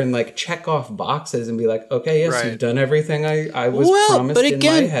sit there and like check off boxes and be like, okay, yes, you've done everything I was promised in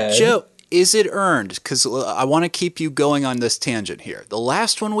my head. Joe, is it earned? Because I want to keep you going on this tangent here. The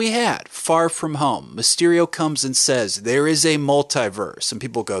last one we had, Far From Home, Mysterio comes and says, there is a multiverse. And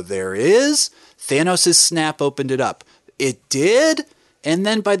people go, there is? Thanos' snap opened it up. It did? And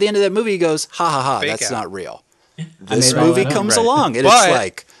then by the end of that movie, he goes, ha ha ha, that's not real. This movie comes along, and it's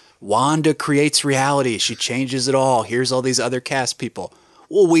like, Wanda creates reality. She changes it all. Here's all these other cast people.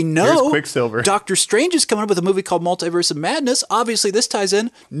 Well, we know Here's Quicksilver. Doctor Strange is coming up with a movie called Multiverse of Madness. Obviously, this ties in.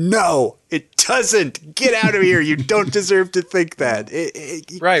 No, it doesn't. Get out of here. You don't deserve to think that.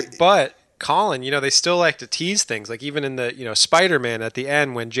 Right, but Colin, they still like to tease things. Like even in the, Spider-Man at the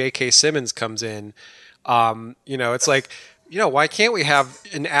end when J.K. Simmons comes in, it's like, why can't we have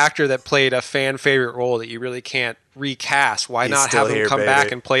an actor that played a fan favorite role that you really can't recast? Why not have him come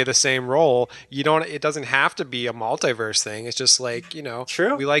back and play the same role? It doesn't have to be a multiverse thing. It's just like,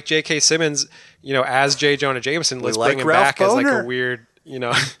 True. We like J.K. Simmons, as J. Jonah Jameson. Let's like bring him Ralph back Boner. as like a weird,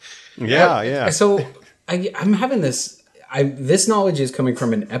 Yeah. So I'm having this. This knowledge is coming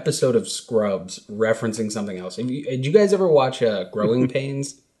from an episode of Scrubs referencing something else. Did you guys ever watch Growing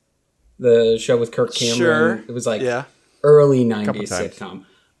Pains? The show with Kirk Cameron? Sure. It was like Yeah. early 90s times. sitcom.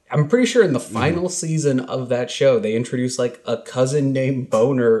 I'm pretty sure in the final season of that show, they introduced like a cousin named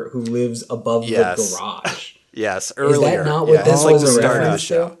Boner who lives above the garage. Yes, Is earlier. that not what this It's like was the a start of the reference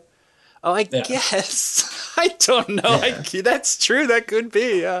show. to? Oh, I guess. I don't know. That's true. That could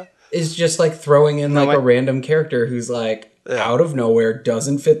be, yeah. It's just like throwing in like a random character who's like out of nowhere,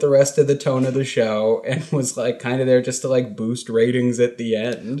 doesn't fit the rest of the tone of the show, and was like kind of there just to like boost ratings at the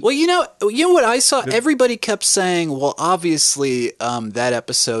end. Well, you know what I saw? Everybody kept saying, well, obviously that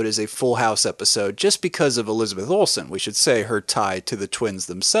episode is a Full House episode just because of Elizabeth Olsen. We should say her tie to the twins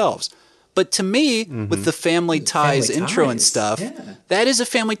themselves. But to me, with the Family Ties intro and stuff, that is a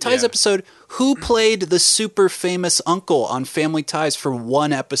Family Ties episode. Who played the super famous uncle on Family Ties for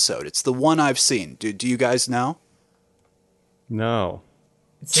one episode? It's the one I've seen. Do you guys know? No.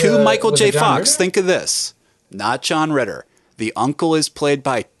 To Michael was J. it John Fox. Ritter? Think of this. Not John Ritter. The uncle is played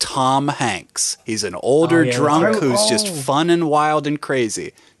by Tom Hanks. He's an older drunk who's just fun and wild and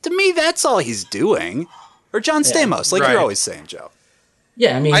crazy. To me, that's all he's doing. Or John Stamos, like you're always saying, Joe.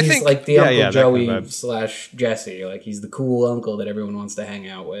 Yeah, I mean, he's think- like the Uncle that Joey kind of / Jesse. Like, he's the cool uncle that everyone wants to hang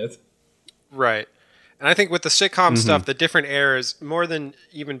out with. Right. And I think with the sitcom stuff, the different eras, more than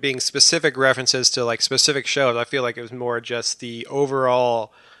even being specific references to like specific shows, I feel like it was more just the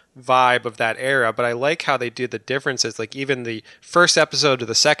overall vibe of that era. But I like how they did the differences, like even the first episode to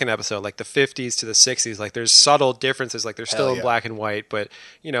the second episode, like the 50s to the 60s, like there's subtle differences, like they're still in black and white, but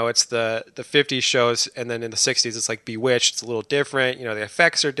it's the 50s shows, and then in the 60s it's like Bewitched, it's a little different, the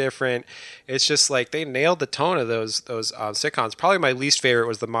effects are different. It's just like they nailed the tone of those sitcoms. Probably my least favorite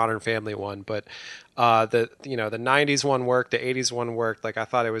was the Modern Family one, but the 90s one worked, the 80s one worked. Like I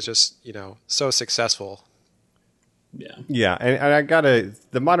thought it was just so successful. Yeah, and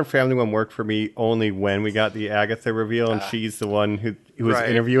the Modern Family one worked for me only when we got the Agatha reveal, and she's the one who was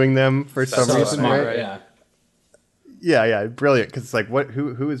interviewing them for some So reason, smart, right? yeah. Yeah, brilliant. Because it's like,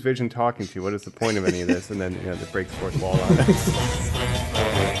 who is Vision talking to? What is the point of any of this? And then the breaks fourth wall on it.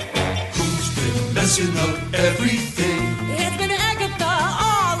 Who's been messing up everything? It's been Agatha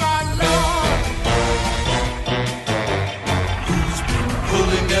all along. Who's been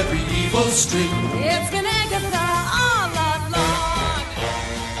pulling every evil string? It's been Agatha all along.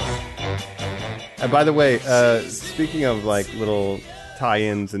 And by the way, speaking of like little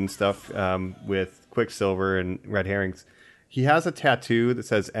tie-ins and stuff with Quicksilver and Red Herrings, he has a tattoo that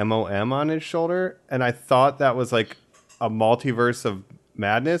says MOM on his shoulder, and I thought that was like a Multiverse of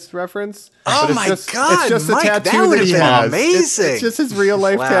Madness reference. Oh but my it's just, God, it's just Mike, a that tattoo would that he have been has. amazing. It's just his real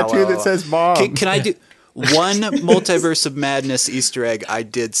life tattoo that says Mom. Can I do one Multiverse of Madness Easter egg I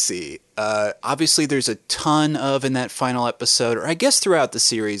did see? Obviously, there's a ton of, in that final episode, or I guess throughout the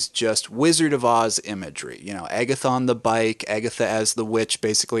series, just Wizard of Oz imagery. Agatha on the bike, Agatha as the witch,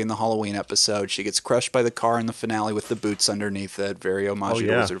 basically in the Halloween episode. She gets crushed by the car in the finale with the boots underneath it. Very homage to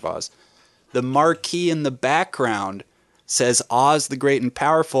Wizard of Oz. The marquee in the background says Oz the Great and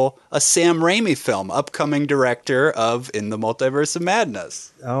Powerful, a Sam Raimi film, upcoming director of In the Multiverse of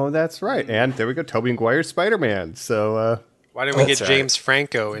Madness. Oh, that's right. And there we go, Tobey Maguire's Spider-Man. So, Why didn't we get James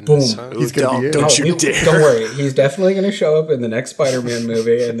Franco in Boom. this? Huh? he's going to be Don't you dare. Don't worry. He's definitely going to show up in the next Spider-Man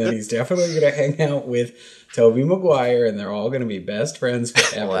movie, and then he's definitely going to hang out with Tobey Maguire, and they're all going to be best friends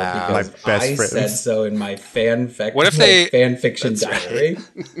forever. Wow. Because My best I friends. said so in my fan fiction diary.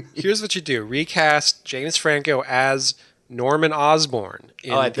 Here's what you do: recast James Franco as Norman Osborn.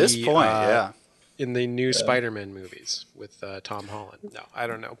 At this point, in the new Spider-Man movies with Tom Holland. No, I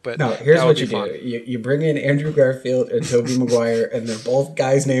don't know, but No, here's that what would you be fun. do. You bring in Andrew Garfield and Tobey Maguire, and they're both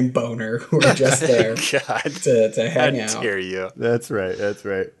guys named Boner who are just there God, to hang how out. dare you? That's right. That's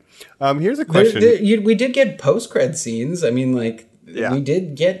right. Here's a question. We did get post-cred scenes. I mean, like, Yeah. we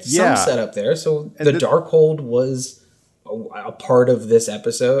did get some Yeah. setup there. So And the Darkhold was a part of this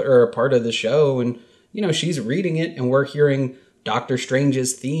episode, or a part of the show, and, you know, she's reading it, and we're hearing Doctor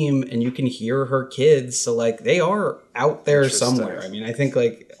Strange's theme, and you can hear her kids. So, like, they are out there somewhere. I mean, I think,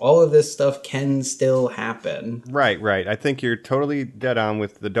 like, all of this stuff can still happen. Right. I think you're totally dead on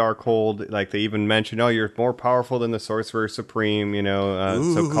with the Darkhold. Like, they even mentioned, oh, you're more powerful than the Sorcerer Supreme, you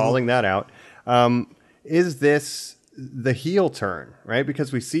know, so calling that out. Is this the heel turn, right?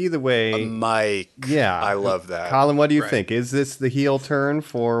 Because we see the way... Mike. Yeah. I love that. Colin, what do you think? Is this the heel turn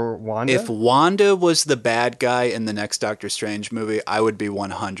for Wanda? If Wanda was the bad guy in the next Doctor Strange movie, I would be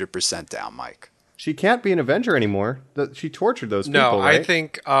 100% down, Mike. She can't be an Avenger anymore. She tortured those people, No, right? I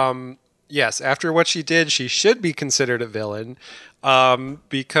think yes. After what she did, she should be considered a villain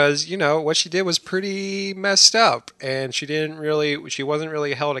because you know what she did was pretty messed up, and she wasn't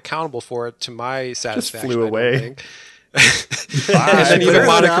really held accountable for it to my satisfaction. flew away. I don't think. And then even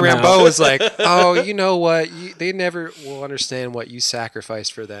Monica Rambeau was like, "Oh, you know what? They never will understand what you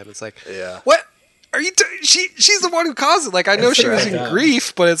sacrificed for them." It's like, Yeah. what? Are you? She's the one who caused it. Like I know That's she was right. in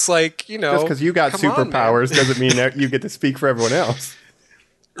grief, but it's like Just because you got come on, man. superpowers doesn't mean that you get to speak for everyone else.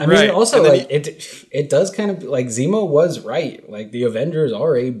 I mean, Right. also, And then like, it does kind of, like, Zemo was right. Like, the Avengers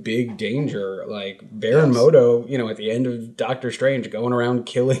are a big danger. Like, Baron Modo, you know, at the end of Doctor Strange, going around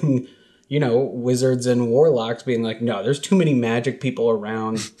killing, you know, wizards and warlocks, being like, no, there's too many magic people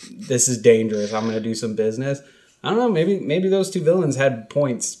around. This is dangerous. I'm going to do some business. I don't know. Maybe those two villains had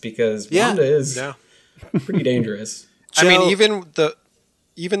points, because Wanda is pretty dangerous. I mean, Joe-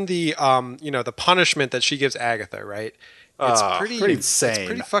 even the you know, the punishment that she gives Agatha, right? It's pretty insane. It's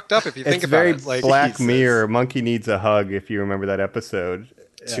pretty fucked up if you think It's about very it. Like, Black Jesus. Mirror. Monkey needs a hug. If you remember that episode.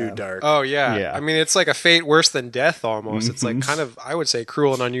 Too dark. oh yeah. Yeah. I mean, it's like a fate worse than death almost. It's like kind of, I would say,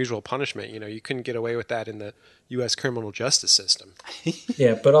 cruel and unusual punishment. You know, you couldn't get away with that in the U.S. criminal justice system.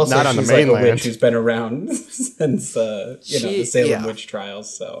 Yeah, but also Not on the she's like a mainland. witch who's been around since, you know, the Salem yeah. witch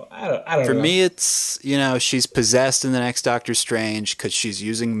trials. So, I don't For know. me, it's, you know, she's possessed in the next Doctor Strange because she's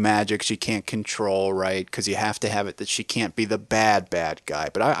using magic she can't control, right? Because you have to have it that she can't be the bad guy.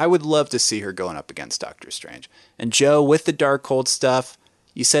 But I would love to see her going up against Doctor Strange. And Joe, with the Darkhold stuff,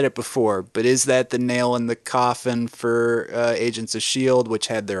 you said it before, but is that the nail in the coffin for Agents of S.H.I.E.L.D., which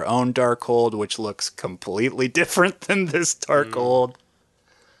had their own Darkhold, which looks completely different than this Darkhold?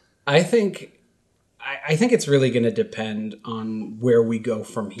 I think it's really going to depend on where we go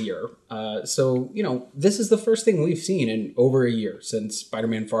from here. So, you know, this is the first thing we've seen in over a year since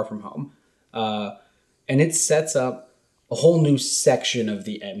Spider-Man Far From Home. And it sets up a whole new section of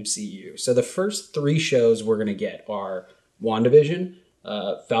the MCU. So the first 3 shows we're going to get are WandaVision,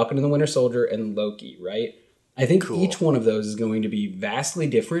 Falcon and the Winter Soldier, and Loki, right? I think each one of those is going to be vastly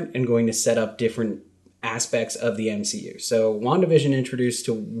different and going to set up different aspects of the MCU. So WandaVision introduced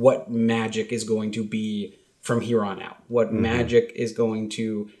to what magic is going to be from here on out, what magic is going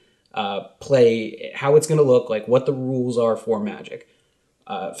to play, how it's going to look like, what the rules are for magic.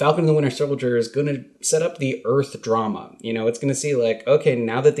 Falcon and the Winter Soldier is going to set up the Earth drama. You know, it's going to see like, okay,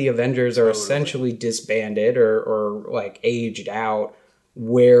 now that the Avengers are essentially disbanded or like aged out,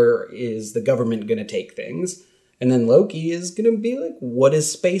 where is the government going to take things? And then Loki is going to be like, what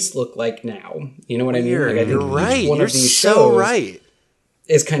does space look like now? You know what I mean? Like, I think You're right. each one You're of these so shows right.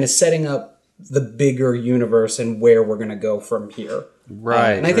 is kind of setting up the bigger universe and where we're going to go from here.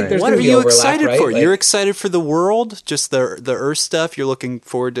 Right. And I think there's What going are to be you overlap, excited right? for? Like, You're excited for the world? Just the Earth stuff? You're looking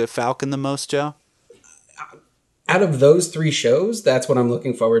forward to Falcon the most, Joe? out of those 3 shows, that's what I'm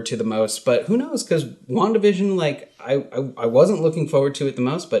looking forward to the most. But who knows? Because WandaVision, like, I wasn't looking forward to it the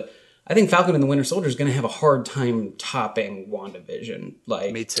most, but I think Falcon and the Winter Soldier is going to have a hard time topping WandaVision.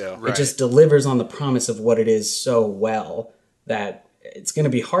 Like, Me too. It just delivers on the promise of what it is so well that it's going to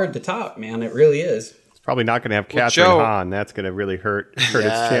be hard to top, man. It really is. It's probably not going to have Catherine Joe- Hahn. That's going to really hurt Yes,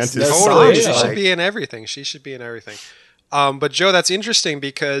 its chances. no Totally. Sasha. She should be in everything. She should be in everything. But Joe, that's interesting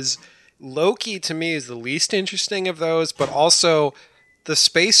because Loki to me is the least interesting of those, but also the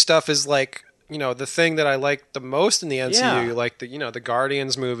space stuff is like, you know, the thing that I like the most in the MCU. Yeah. Like the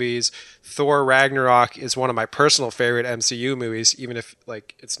Guardians movies. Thor Ragnarok is one of my personal favorite MCU movies, even if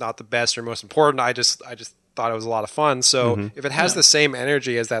like it's not the best or most important. I just thought it was a lot of fun. So if it has the same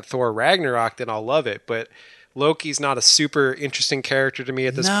energy as that Thor Ragnarok, then I'll love it. But Loki's not a super interesting character to me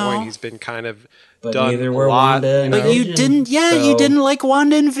at this No. point. He's been kind of but done neither a were lot. Wanda and But you Vision, didn't. Yeah, so- you didn't like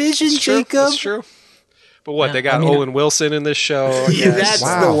Wanda and Vision, It's true. Jacob. That's true. But what, Yeah, they got I mean- Owen Wilson in this show? I Yeah, guess.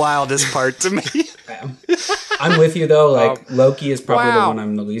 that's the wildest part to me. I'm with you though. Like Loki is probably Wow. the one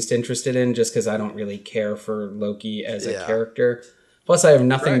I'm the least interested in, just because I don't really care for Loki as Yeah. a character. Plus, I have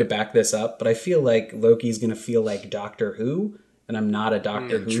nothing to Right. back this up, but I feel like Loki's going to feel like Doctor Who, and I'm not a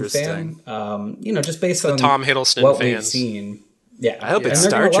Doctor Who fan. Interesting. Just based on Tom Hiddleston what we've fans. seen. Yeah, I hope and it's they're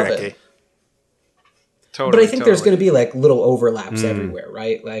Star gonna love Trekky. it. Totally, But I think there's totally. going to be like little overlaps everywhere,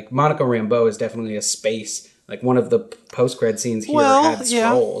 right? Like Monica Rambeau is definitely a space. Like one of the post-cred scenes here Well, had yeah.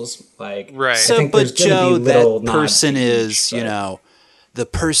 scrolls. Like, Right. I So, think but there's gonna Joe, be little that nods person to each, is, but- the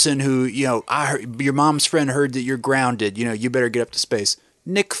person who, I heard, your mom's friend heard that you're grounded. You better get up to space.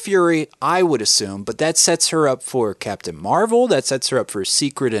 Nick Fury, I would assume, but that sets her up for Captain Marvel. That sets her up for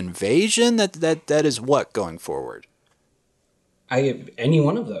Secret Invasion. That is what going forward. Any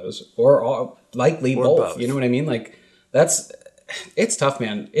one of those, or all, likely Or both. both. You know what I mean? Like it's tough,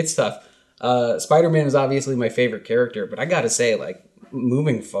 man. It's tough. Spider-Man is obviously my favorite character, but I gotta say, like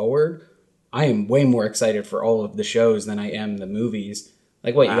moving forward, I am way more excited for all of the shows than I am the movies.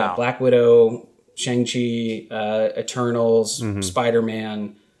 Like what you Wow. got: Black Widow, Shang-Chi, Eternals,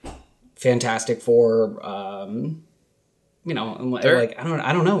 Spider-Man, Fantastic Four. And There-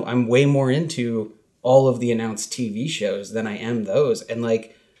 I don't know. I'm way more into all of the announced TV shows than I am those, and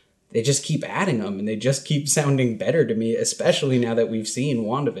like they just keep adding them, and they just keep sounding better to me, especially now that we've seen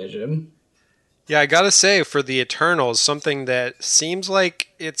WandaVision. Yeah, I gotta say, for the Eternals, something that seems like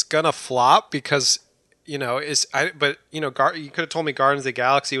it's gonna flop because, you could have told me Guardians of the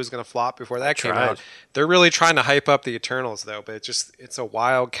Galaxy was gonna flop before that came tried. out. They're really trying to hype up the Eternals though, but it's a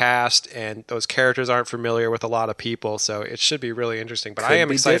wild cast and those characters aren't familiar with a lot of people, so it should be really interesting. But I Could am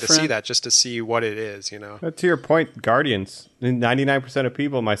be excited to see different. that just to see what it is, But to your point, Guardians, 99% of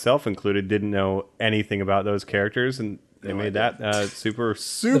people, myself included, didn't know anything about those characters, and they made that super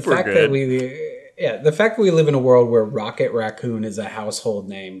The fact good. that the fact that we live in a world where Rocket Raccoon is a household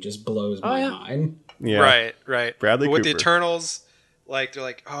name just blows my mind. Yeah. Right. Bradley But with the Cooper. Eternals, like they're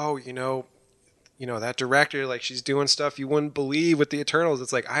like, oh, that director, like she's doing stuff you wouldn't believe with the Eternals.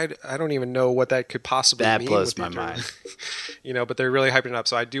 It's like I don't even know what that could possibly That mean. blows with the my Eternals. But they're really hyping it up.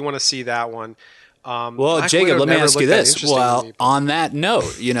 So I do want to see that one. Well, Black Jacob, Widow let me never ask you looked that this. interesting to Well, me. on that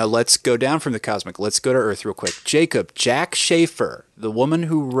note, let's go down from the cosmic. Let's go to Earth real quick. Jacob, Jack Schaefer, the woman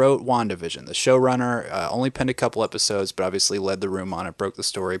who wrote WandaVision, the showrunner, only penned a couple episodes, but obviously led the room on it, broke the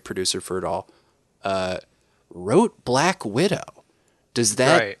story, producer for it all, wrote Black Widow. Does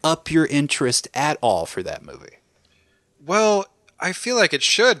that Right. up your interest at all for that movie? Well, I feel like it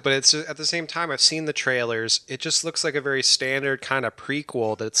should, but it's at the same time, I've seen the trailers. It just looks like a very standard kind of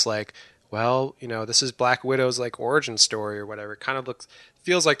prequel that's like, well, this is Black Widow's like origin story or whatever. It kind of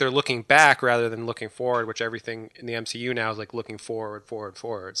feels like they're looking back rather than looking forward, which everything in the MCU now is like looking forward.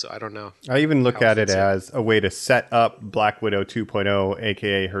 So I don't know. I even look how at it it fits in. as a way to set up Black Widow 2.0,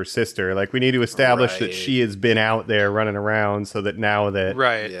 aka her sister. Like, we need to establish that Right. she has been out there running around, so that now that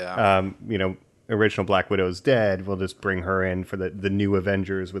Right. Yeah. original Black Widow's dead, we'll just bring her in for the new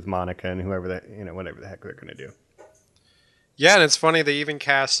Avengers with Monica and whatever the heck they're gonna do. Yeah, and it's funny they even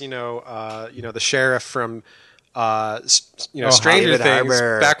cast, the sheriff from, Stranger David Things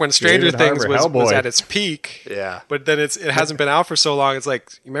Harbour. back when Stranger David Things Harbour, was Hellboy. at its peak. Yeah. But then it hasn't been out for so long. It's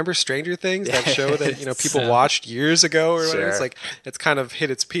like, you remember Stranger Things, that show that people watched years ago or whatever? Sure. It's like it's kind of hit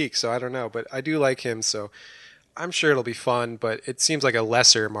its peak. So I don't know, but I do like him. So I'm sure it'll be fun. But it seems like a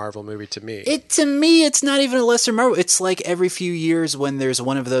lesser Marvel movie to me. To me, it's not even a lesser Marvel. It's like every few years when there's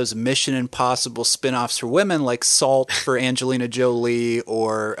one of those Mission Impossible spin-offs for women, like Salt for Angelina Jolie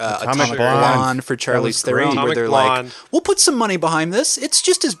or Atomic Blonde for Charlize Theron, where Atomic they're Blonde. like, we'll put some money behind this. It's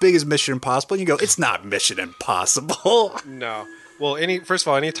just as big as Mission Impossible. And you go, it's not Mission Impossible. No. Well, first of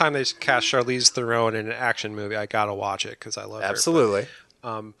all, anytime they cast Charlize Theron in an action movie, I gotta watch it because I love her. Absolutely.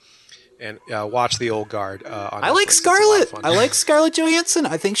 And watch The Old Guard. On I like Netflix. It's a lot Scarlett. of fun. I like Scarlett Johansson.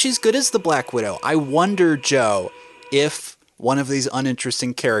 I think she's good as the Black Widow. I wonder, Joe, if one of these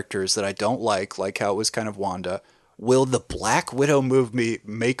uninteresting characters that I don't like how it was kind of Wanda, will the Black Widow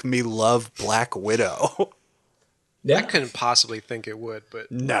make me love Black Widow? I couldn't possibly think it would,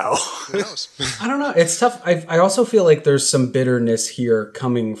 but No. who knows? I don't know. It's tough. I also feel like there's some bitterness here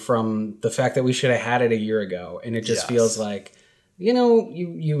coming from the fact that we should have had it a year ago, and it just Yes. feels like,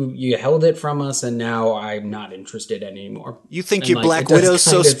 you held it from us, and now I'm not interested anymore. You think And, your like, Black it does Widow's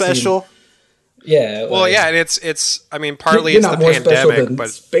so kind of seem- special? Yeah. Well, like, yeah, and it's. I mean, partly you're it's the not more special pandemic, than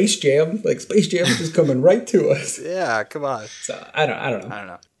but Space Jam. Like Space Jam is just coming right to us. Yeah, come on. So I don't know. I don't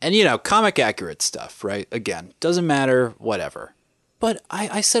know. And comic accurate stuff, right? Again, doesn't matter, whatever. But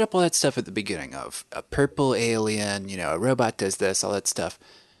I set up all that stuff at the beginning of a purple alien, a robot does this, all that stuff.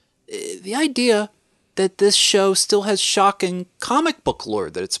 The idea that this show still has shocking comic book lore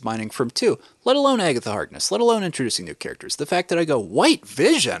that it's mining from too, let alone Agatha Harkness, let alone introducing new characters. The fact that I go, White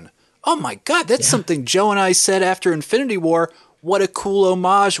Vision? Oh my God, that's something Joe and I said after Infinity War. What a cool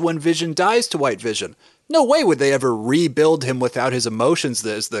homage when Vision dies to White Vision. No way would they ever rebuild him without his emotions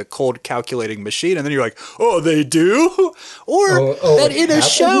as the cold calculating machine. And then you're like, oh, they do? Or that in a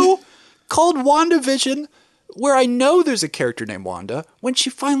show called WandaVision, where I know there's a character named Wanda, when she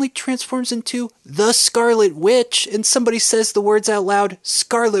finally transforms into the Scarlet Witch and somebody says the words out loud,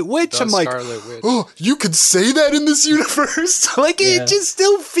 Scarlet Witch, I'm like, oh, you could say that in this universe? It just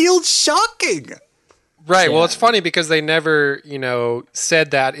still feels shocking. Right. Yeah. Well, it's funny because they never, said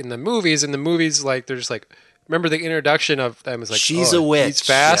that in the movies. In the movies, they're just remember the introduction of them is like, she's a witch. He's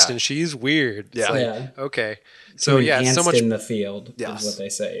fast and she's weird. Yeah. Okay. So so much in the field is what they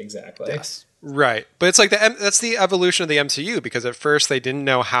say exactly. Yes. Right. But it's that's the evolution of the MCU, because at first they didn't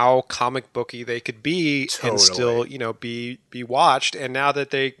know how comic booky they could be and still, be watched. And now that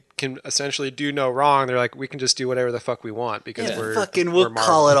they can essentially do no wrong, they're like, we can just do whatever the fuck we want because we'll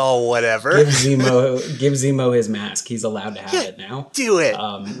call it all whatever. Give Zemo his mask. He's allowed to have it now. Do it.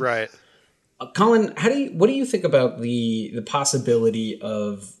 Right. Colin, what do you think about the possibility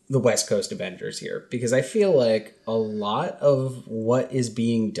of the West Coast Avengers here? Because I feel like a lot of what is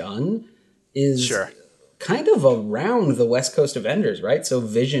being done is kind of around the West Coast Avengers, right? So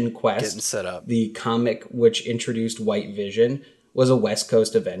Vision Quest, getting set up. The comic which introduced White Vision, was a West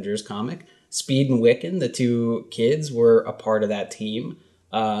Coast Avengers comic. Speed and Wiccan, the two kids, were a part of that team.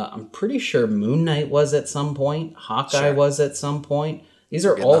 I'm pretty sure Moon Knight was at some point. Hawkeye was at some point. These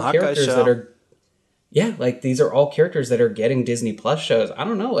are all characters that are... Yeah, these are all characters that are getting Disney Plus shows. I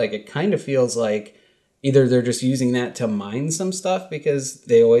don't know, it kind of feels like either they're just using that to mine some stuff because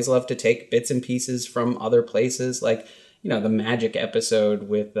they always love to take bits and pieces from other places. The Magic episode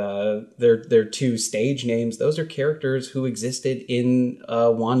with their two stage names. Those are characters who existed in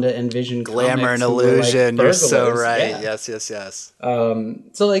Wanda and Vision Glamour comics and Illusion. You're so right. Yeah. Yes. They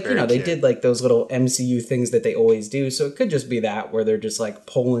did those little MCU things that they always do. So it could just be that where they're just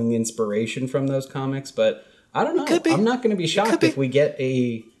pulling inspiration from those comics. But I don't know. I'm not going to be shocked if we get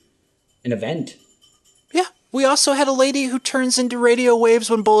an event. Yeah. We also had a lady who turns into radio waves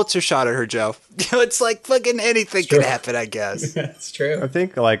when bullets are shot at her, Joe. It's fucking anything can happen, I guess. That's true. I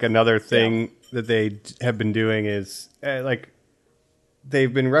think another thing that they have been doing is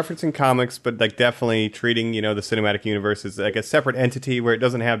they've been referencing comics, but definitely treating, the cinematic universe as a separate entity where it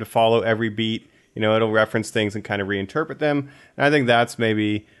doesn't have to follow every beat. It'll reference things and kind of reinterpret them. And I think that's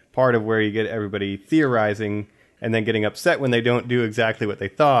maybe part of where you get everybody theorizing and then getting upset when they don't do exactly what they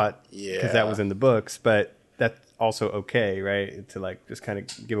thought. Yeah. Because that was in the books. But that's also okay, right? To just kind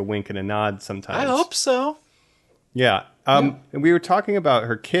of give a wink and a nod sometimes. I hope so. Yeah. And we were talking about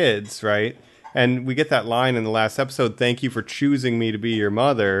her kids, right? And we get that line in the last episode, thank you for choosing me to be your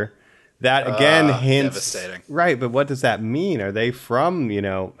mother. That again hints... Devastating. Right, but what does that mean? Are they from,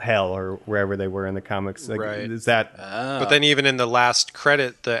 hell or wherever they were in the comics? Right. Is that... But then even in the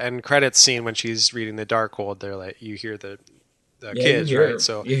the end credits scene when she's reading the Darkhold, they're you hear the kids, right?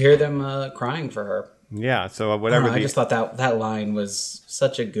 So you hear them crying for her. Yeah, so whatever. I just thought that line was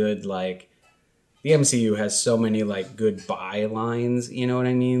such a good, the MCU has so many, good bye lines, you know what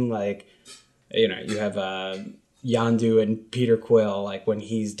I mean? You have Yondu and Peter Quill, when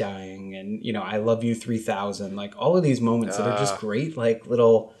he's dying, and, I love you 3000, all of these moments that are just great,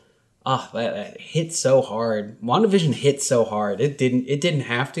 little, that hit so hard. WandaVision hit so hard. It didn't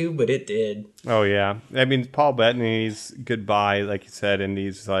have to, but it did. Oh, yeah. I mean, Paul Bettany's goodbye, like you said, and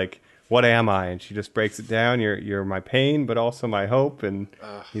he's what am I? And she just breaks it down. You're my pain, but also my hope. And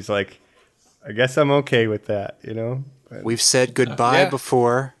he's I guess I'm okay with that, But, we've said goodbye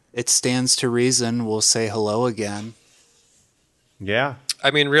before. It stands to reason we'll say hello again. Yeah.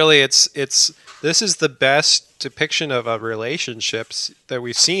 I mean, really, this is the best depiction of relationships that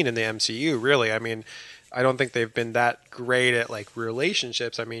we've seen in the MCU, really. I mean, I don't think they've been that great at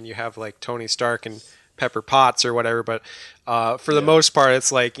relationships. I mean, you have Tony Stark and Pepper Potts or whatever, but for the most part,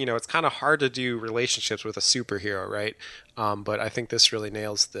 it's it's kind of hard to do relationships with a superhero, right? But I think this really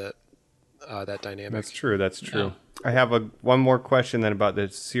nails that dynamic. That's true. Yeah. I have one more question then about the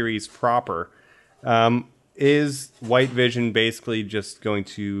series proper. Is White Vision basically just going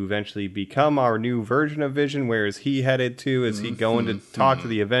to eventually become our new version of Vision? Where is he headed to? Is he going to talk to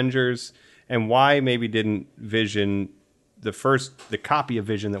the Avengers? And why maybe didn't Vision, the copy of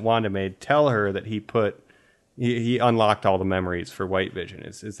Vision that Wanda made, tell her that he put he unlocked all the memories for White Vision.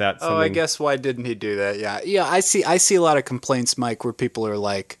 Is that something? Oh, I guess why didn't he do that? Yeah. I see a lot of complaints, Mike, where people are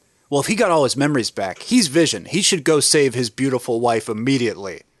like, well, if he got all his memories back, he's Vision. He should go save his beautiful wife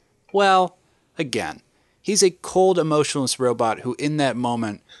immediately. Well, again, he's a cold, emotionless robot who in that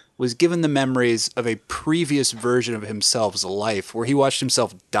moment was given the memories of a previous version of himself's life where he watched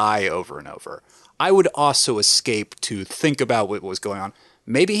himself die over and over. I would also escape to think about what was going on.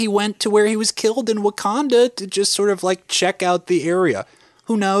 Maybe he went to where he was killed in Wakanda to just sort of like check out the area.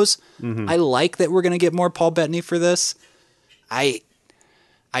 Who knows? Mm-hmm. I like that we're going to get more Paul Bettany for this. I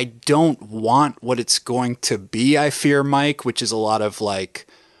don't want what it's going to be, I fear, Mike, which is a lot of like,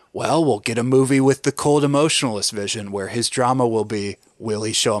 well, we'll get a movie with the cold emotionalist Vision where his drama will be, will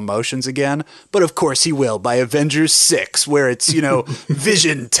he show emotions again? But of course he will by Avengers 6 where it's,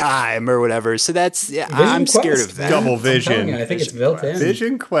 Vision time or whatever. So that's, I'm scared of that. Double Vision. I think it's built in.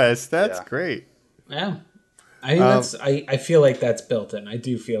 Vision Quest. That's great. Yeah. I mean, I feel like that's built in. I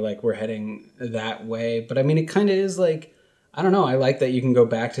do feel like we're heading that way. But I mean, it kind of is like, I don't know. I like that you can go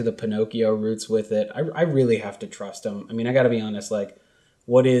back to the Pinocchio roots with it. I really have to trust him. I mean, I got to be honest, like,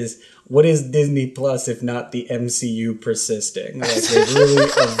 what is Disney Plus if not the MCU persisting? Like they've really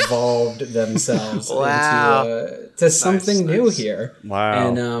evolved themselves into something new here. Wow.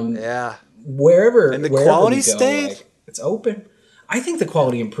 And wherever and the wherever quality we go, stayed. like, it's open. I think the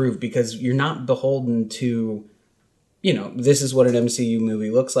quality improved because you're not beholden to, this is what an MCU movie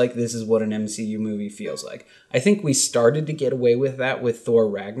looks like. This is what an MCU movie feels like. I think we started to get away with that with Thor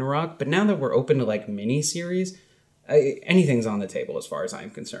Ragnarok, but now that we're open to like mini-series, anything's on the table as far as I'm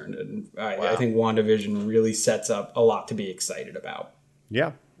concerned. And I think WandaVision really sets up a lot to be excited about.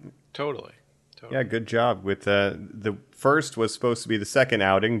 Yeah. Totally. Yeah, good job. With the first was supposed to be the second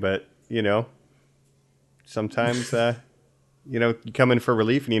outing, but, sometimes, you come in for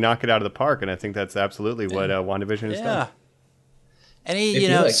relief and you knock it out of the park. And I think that's absolutely what WandaVision has done. Any,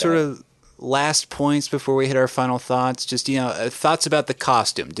 sort of last points before we hit our final thoughts? Just, thoughts about the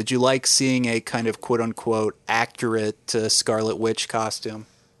costume. Did you like seeing a kind of quote-unquote accurate Scarlet Witch costume?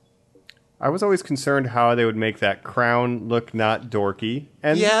 I was always concerned how they would make that crown look not dorky.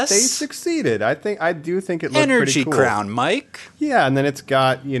 And yes. They succeeded. I do think it looked Energy pretty cool. crown, Mike. Yeah, and then it's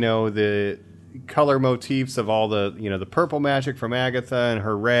got, the color motifs of all the, the purple magic from Agatha and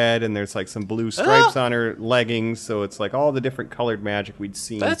her red, and there's like some blue stripes on her leggings, so it's like all the different colored magic we'd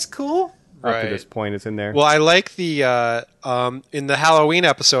seen. That's cool. Up to this point is in there. Well, I like the in the Halloween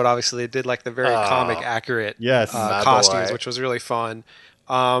episode, obviously they did like the very comic accurate costumes, which was really fun.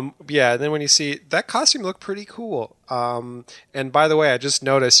 And then when you see that costume looked pretty cool. And by the way, I just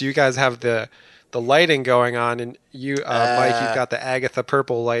noticed you guys have the lighting going on, and you Mike, you've got the Agatha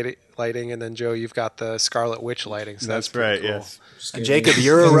purple lighting, and then Joe, you've got the Scarlet Witch lighting. So that's right. cool. Yes. Jacob,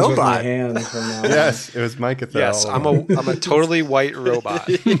 you're a robot. Yes, it was Mike. Yes, I'm a totally white robot.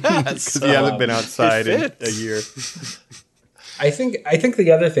 Because you haven't been outside in a year. I think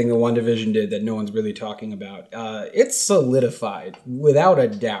the other thing that WandaVision did that no one's really talking about, it's solidified without a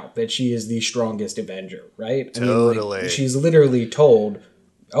doubt that she is the strongest Avenger, right? Totally. I mean, she's literally told,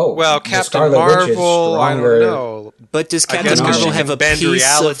 Captain Scarlet Marvel, Witch is stronger. I don't know. But does I Captain guess 'cause Marvel she have can a bend piece of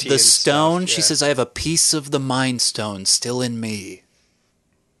reality the and stone? stuff, She yeah. says, I have a piece of the Mind Stone still in me.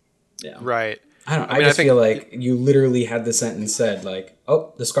 Yeah. Right. I just feel like you literally had the sentence said, like,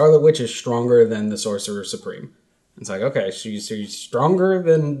 the Scarlet Witch is stronger than the Sorcerer Supreme. It's like, okay, she's stronger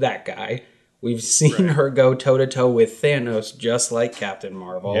than that guy. We've seen her go toe-to-toe with Thanos just like Captain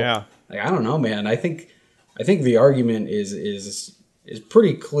Marvel. Yeah. Like, I don't know, man. I think the argument is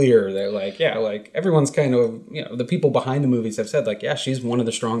pretty clear that, like, everyone's kind of, the people behind the movies have said, like, yeah, she's one of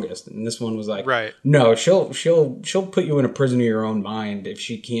the strongest. And this one was like, no, she'll put you in a prison of your own mind if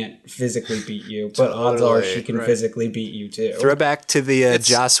she can't physically beat you. But odds are she can physically beat you, too. Throwback to the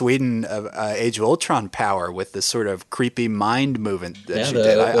Joss Whedon of Age of Ultron power with the sort of creepy mind movement that she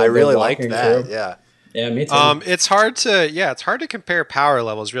did. I really liked that. Crew. Yeah. Yeah, me too. It's hard to compare power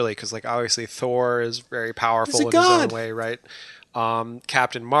levels, really, because, like, obviously Thor is very powerful in his own way, right?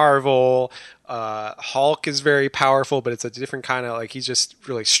 Captain Marvel, Hulk is very powerful, but it's a different kind of, like, he's just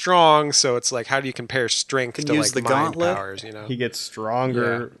really strong. So it's like, how do you compare strength to like the mind gauntlet? powers? He gets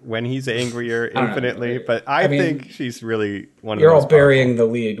stronger when he's angrier infinitely. But I think she's really one of the You're most all burying the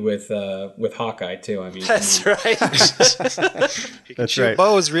lead with Hawkeye too. I mean, that's right. He can shoot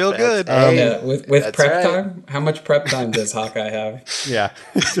bows real good. With prep time, how much prep time does Hawkeye have? Yeah,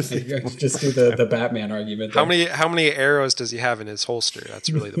 just do the Batman argument. How many arrows does he have in his holster? That's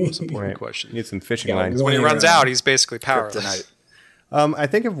really the most important question. Need some fishing lines. When he runs out, he's basically powerless. I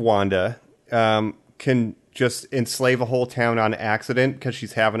think if Wanda can just enslave a whole town on accident because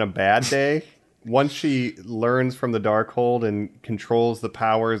she's having a bad day, once she learns from the Darkhold and controls the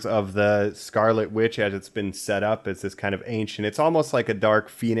powers of the Scarlet Witch as it's been set up as this kind of ancient, it's almost like a Dark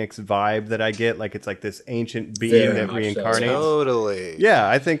Phoenix vibe that I get. Like it's like this ancient being Very that much so, reincarnates. Totally. Yeah,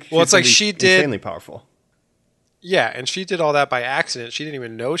 I think. Well, it's like she did- insanely powerful. Yeah, and she did all that by accident. She didn't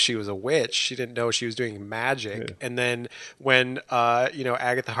even know she was a witch. She didn't know she was doing magic. And then when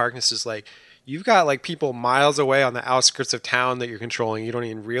Agatha Harkness is like, you've got like people miles away on the outskirts of town that you're controlling, you don't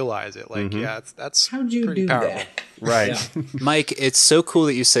even realize it. Like, yeah, that's How'd you pretty do powerful. that? Right. Yeah. Mike, it's so cool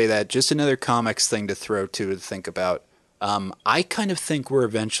that you say that. Just another comics thing to throw to think about. I kind of think we're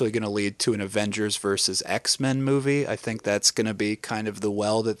eventually going to lead to an Avengers versus X-Men movie. I think that's going to be kind of the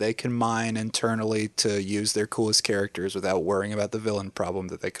well that they can mine internally to use their coolest characters without worrying about the villain problem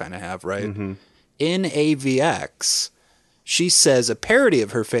that they kind of have, right? In AVX, she says a parody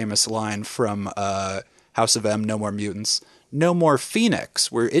of her famous line from House of M, No More Mutants, No More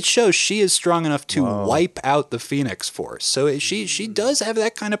Phoenix, where it shows she is strong enough to wipe out the Phoenix Force. So she does have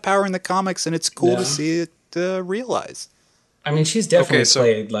that kind of power in the comics, and it's cool to see it realized. I mean, she's definitely Okay, so-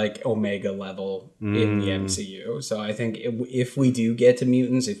 played like Omega level in the MCU. So I think if we do get to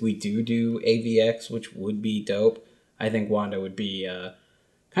mutants, if we do AVX, which would be dope, I think Wanda would be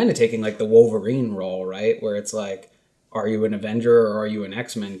kind of taking like the Wolverine role, right? Where it's like, are you an Avenger or are you an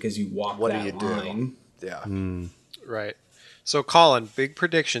X-Men? Because you walk that line. Yeah. Right. So, Colin, big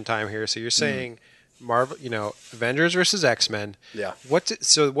prediction time here. So you're saying Marvel, Avengers versus X-Men. Yeah. What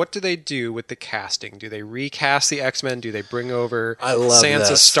do they do with the casting? Do they recast the X-Men? Do they bring over I love Sansa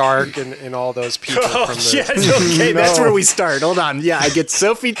this. Stark and all those people from the... Yes, okay, that's where we start. Hold on. Yeah, I get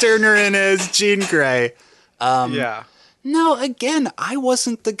Sophie Turner in as Jean Grey. yeah. No, again, I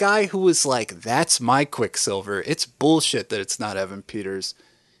wasn't the guy who was like, that's my Quicksilver. It's bullshit that it's not Evan Peters.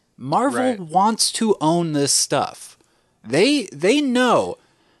 Marvel Right. wants to own this stuff. They know.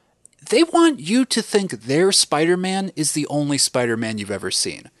 They want you to think their Spider-Man is the only Spider-Man you've ever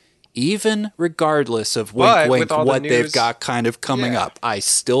seen. Even regardless of But wink with wink all the what they've news- got kind of coming Yeah. up. I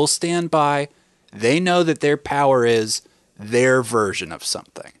still stand by. They know that their power is their version of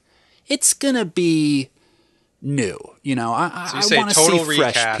something. It's going to be new. So you I say want to see total fresh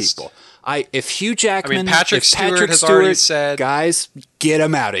recast. people. If Hugh Jackman, Patrick if Stewart Patrick has already Stewart, said- guys, get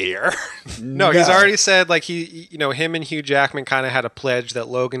him out of here. No, he's already said like him and Hugh Jackman kind of had a pledge that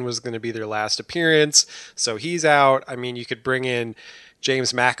Logan was going to be their last appearance. So he's out. I mean, you could bring in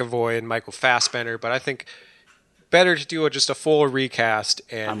James McAvoy and Michael Fassbender, but I think better to do just a full recast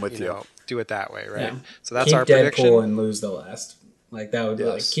and I'm with you. do it that way, right? Yeah. So that's keep our Deadpool prediction. and lose the last. Like that would be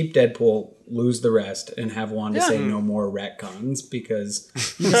like Yes. keep Deadpool, lose the rest, and have Wanda say no more retcons because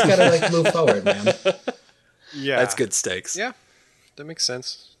you just gotta like move forward, man. Yeah, That's good stakes. Yeah, that makes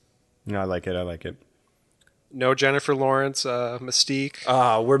sense. No, I like it. No Jennifer Lawrence, Mystique.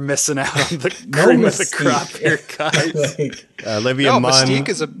 We're missing out on the No cream of the Mystique. crop here, guys. Like, Olivia No, Munn. Mystique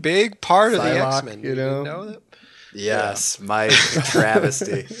is a big part of the Psylocke, X-Men. you You didn't know? know that? Yes, my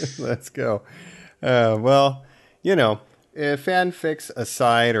travesty. Let's go. Fanfics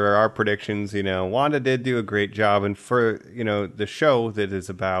aside, or our predictions, Wanda did do a great job. And for, the show that is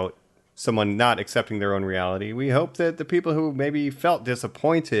about someone not accepting their own reality, we hope that the people who maybe felt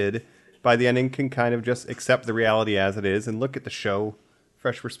disappointed by the ending can kind of just accept the reality as it is and look at the show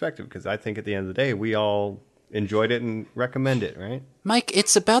fresh perspective. Because I think at the end of the day, we all enjoyed it and recommend it, right? Mike,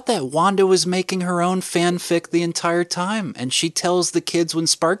 it's about that Wanda was making her own fanfic the entire time, and she tells the kids when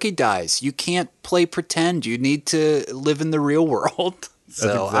Sparky dies, you can't play pretend, you need to live in the real world.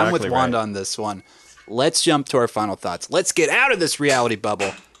 So I'm with exactly Wanda right. on this one. Let's jump to our final thoughts. Let's get out of this reality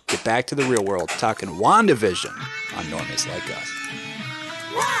bubble, get back to the real world, talking WandaVision on Normies Like Us.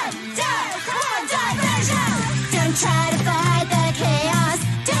 Don't try to fight the chaos.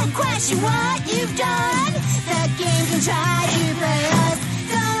 Don't question what you've done. The game can try to play us.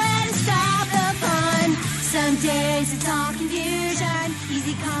 Don't let it stop the fun. Some days it's all confusion.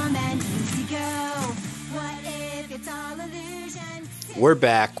 Easy come and easy go. What if it's all illusion? We're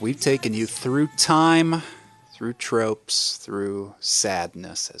back. We've taken you through time, through tropes, through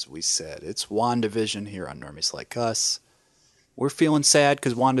sadness, as we said. It's WandaVision here on Normies Like Us. We're feeling sad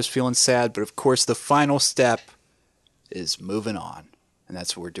because Wanda's feeling sad, but of course the final step is moving on. And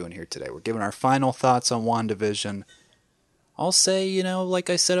that's what we're doing here today. We're giving our final thoughts on WandaVision. I'll say, like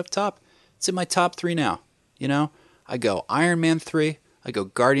I said up top, it's in my top 3 now. I go Iron Man 3, I go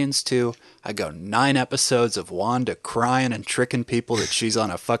Guardians 2, I go 9 episodes of Wanda crying and tricking people that she's on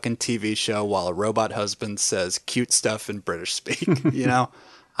a fucking TV show while a robot husband says cute stuff in British speak.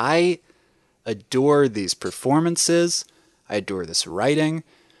 I adore these performances. I adore this writing.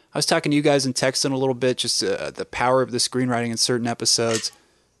 I was talking to you guys in text in a little bit, just the power of the screenwriting in certain episodes.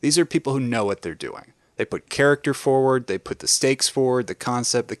 These are people who know what they're doing. They put character forward, they put the stakes forward, the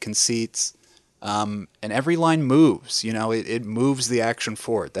concept, the conceits, and every line moves. You know, it moves the action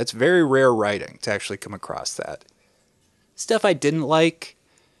forward. That's very rare writing to actually come across that. Stuff I didn't like,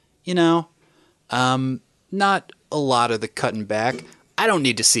 you know, not a lot of the cutting back. I don't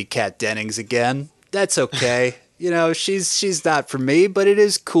need to see Kat Dennings again. That's okay. You know, she's not for me, but it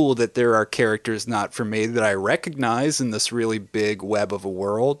is cool that there are characters not for me that I recognize in this really big web of a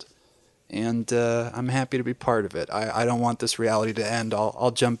world. And I'm happy to be part of it. I don't want this reality to end.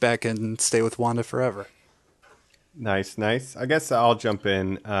 I'll jump back in and stay with Wanda forever. Nice. I guess I'll jump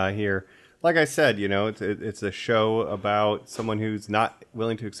in here. Like I said, you know, it's a show about someone who's not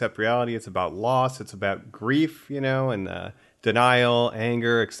willing to accept reality. It's about loss. It's about grief, you know, and denial,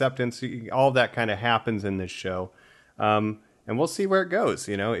 anger, acceptance. All of that kind of happens in this show. And we'll see where it goes.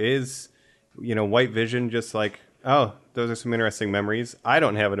 You know, is, you know, White Vision just like, oh, those are some interesting memories. I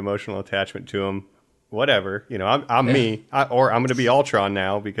don't have an emotional attachment to him. Whatever, you know, I'm me, or I'm going to be Ultron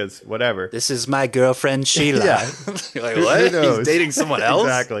now because whatever. This is my girlfriend Sheila. Yeah. You're like, what? He's dating someone else?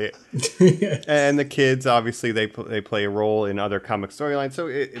 Exactly. And the kids, obviously, they play a role in other comic storylines. So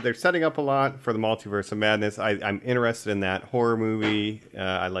they're setting up a lot for the Multiverse of Madness. I'm interested in that horror movie.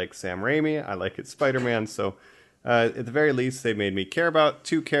 I like Sam Raimi. I like its Spider-Man. So at the very least, they made me care about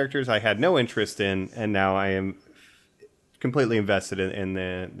two characters I had no interest in, and now I am completely invested in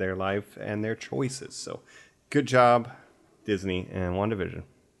their life and their choices. So good job, Disney and WandaVision.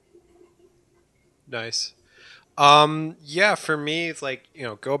 Nice. Yeah, for me, it's like, you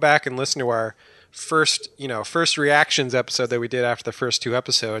know, go back and listen to our first reactions episode that we did after the first two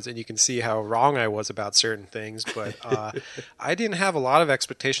episodes, and you can see how wrong I was about certain things. But I didn't have a lot of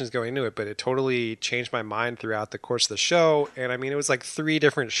expectations going into it, but it totally changed my mind throughout the course of the show. And I mean, it was like 3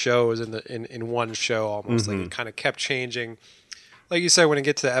 different shows in one show almost. Like it kind of kept changing. Like you said, when it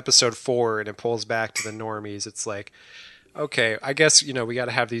gets to episode 4 and it pulls back to the normies, it's like, okay, I guess, you know, we got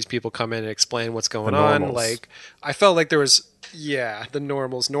to have these people come in and explain what's going on. Like, I felt like there was, the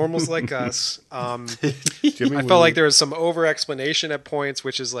normals like us. I felt like there was some over explanation at points,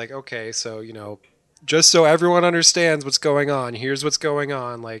 which is like, okay, so, you know, just so everyone understands what's going on, here's what's going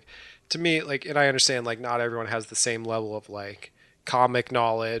on. Like, to me, like, and I understand, like, not everyone has the same level of, like, comic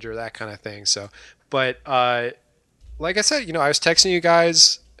knowledge or that kind of thing. So, but, like I said, you know, I was texting you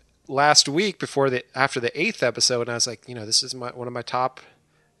guys last week after the 8th episode, and I was like, you know, this is one of my top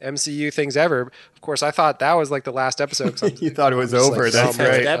MCU things ever. Of course, I thought that was like the last episode. You thought it was over. Like, that's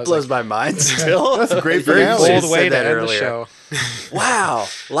right. That blows my mind still. That's a great bold way to end the show. Wow.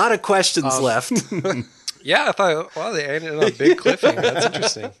 A lot of questions left. Yeah, I thought, wow, they ended on a big cliffhanger. That's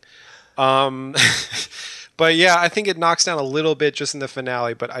interesting. But yeah, I think it knocks down a little bit just in the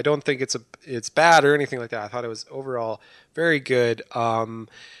finale, but I don't think it's bad or anything like that. I thought it was overall very good.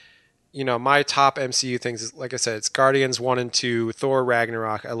 You know, my top MCU things is, like I said, it's Guardians 1 and 2, Thor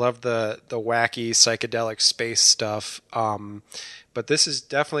Ragnarok. I love the wacky psychedelic space stuff. But this is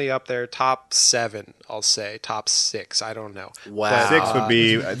definitely up there, top 7, I'll say. Top 6, I don't know. Wow. But, 6 would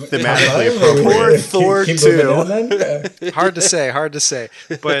be thematically appropriate. Thor 2. Hard to say.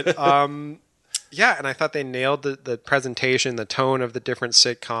 But yeah, and I thought they nailed the presentation, the tone of the different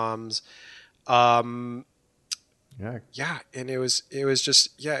sitcoms. Yeah, and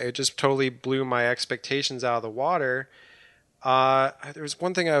it just totally blew my expectations out of the water. There was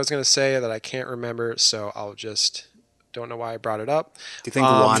one thing I was going to say that I can't remember, so I'll just don't know why I brought it up. Do you think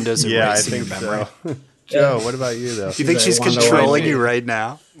Wanda's erasing your memory? So. Joe, what about you though? Do you think she's controlling you right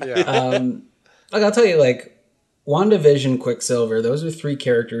now? Yeah. Like, I'll tell you, like, WandaVision, Quicksilver, those are 3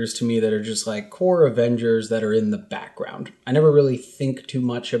 characters to me that are just like core Avengers that are in the background. I never really think too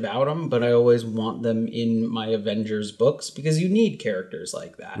much about them, but I always want them in my Avengers books because you need characters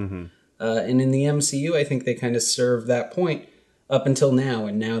like that. And in the MCU, I think they kind of serve that point up until now.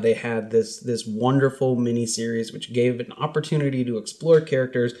 And now they had this wonderful miniseries which gave an opportunity to explore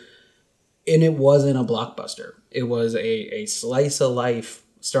characters, and it wasn't a blockbuster. It was a slice of life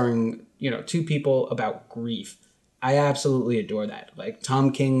starring, you know, 2 people about grief. I absolutely adore that. Like,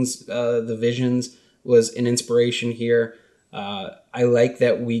 Tom King's The Visions was an inspiration here. I like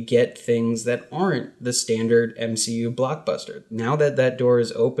that we get things that aren't the standard MCU blockbuster. Now that door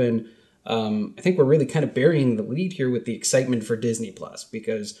is open, I think we're really kind of burying the lead here with the excitement for Disney Plus,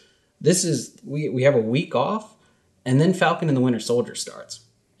 because this is, we have a week off, and then Falcon and the Winter Soldier starts.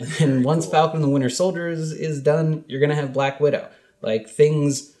 And then once Falcon and the Winter Soldier is done, you're going to have Black Widow. Like,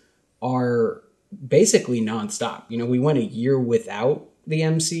 things are basically nonstop. You know, we went a year without the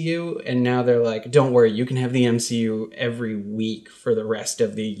MCU, and now they're like, don't worry, you can have the MCU every week for the rest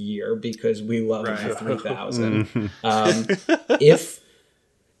of the year because we love you 3000.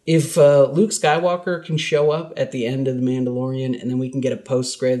 if Luke Skywalker can show up at the end of The Mandalorian and then we can get a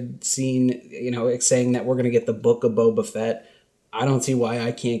post-credit scene, saying that we're going to get the Book of Boba Fett, I don't see why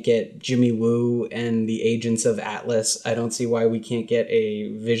I can't get Jimmy Woo and the Agents of Atlas. I don't see why we can't get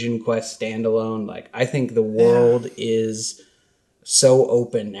a Vision Quest standalone. Like, I think the world is so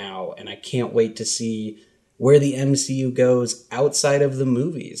open now, and I can't wait to see where the MCU goes outside of the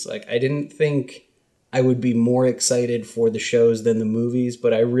movies. Like, I didn't think I would be more excited for the shows than the movies,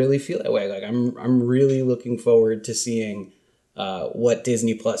 but I really feel that way. Like, I'm really looking forward to seeing what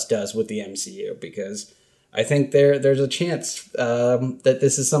Disney Plus does with the MCU, because I think there's a chance that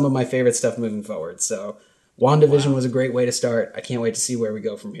this is some of my favorite stuff moving forward. So WandaVision was a great way to start. I can't wait to see where we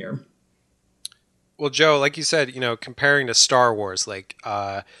go from here. Well, Joe, like you said, comparing to Star Wars, like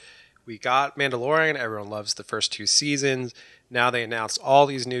we got Mandalorian. Everyone loves the first 2 seasons. Now they announced all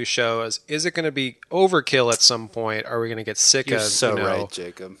these new shows. Is it going to be overkill at some point? Are we going to get sick You're of? so right,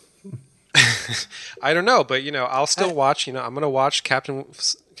 Jacob. I don't know, but I'll still watch. I'm going to watch Captain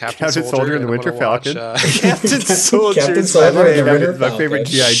Soldier and the Winter Falcon. Captain Soldier Captain is Soldier and the Winter my favorite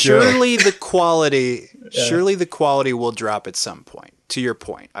GI Joe. Surely the quality will drop at some point. To your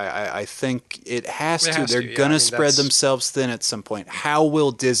point, I think it has to. They're going to spread themselves thin at some point. How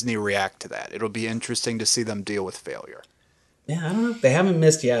will Disney react to that? It'll be interesting to see them deal with failure. Yeah, I don't know. They haven't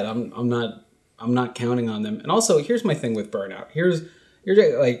missed yet. I'm not counting on them. And also, here's my thing with Burnout. Here's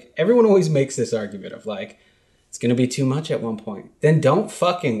like, everyone always makes this argument of like, it's going to be too much at one point. Then don't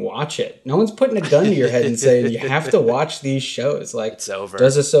fucking watch it. No one's putting a gun to your head and saying you have to watch these shows. Like, it's over.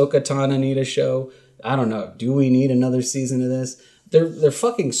 Does Ahsoka Tano need a show? I don't know. Do we need another season of this? They're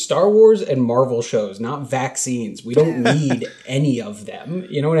fucking Star Wars and Marvel shows, not vaccines. We don't need any of them.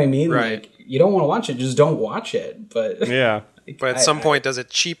 You know what I mean? Right. Like, you don't want to watch it, just don't watch it. But yeah. But at some point, does it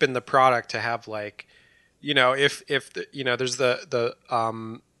cheapen the product to have like, if there's the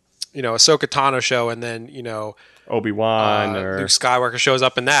Ahsoka Tano show, and then Obi-Wan or Luke Skywalker shows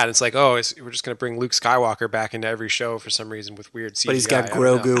up in that. It's like, we're just going to bring Luke Skywalker back into every show for some reason with weird CGI. But he's got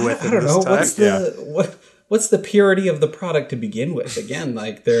Grogu with him. I don't know. This time. What's the purity of the product to begin with? Again,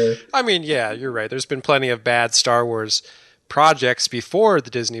 like they're. I mean, yeah, you're right. There's been plenty of bad Star Wars projects before the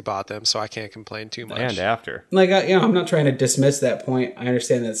Disney bought them, so I can't complain too much. And after. Like, I'm not trying to dismiss that point. I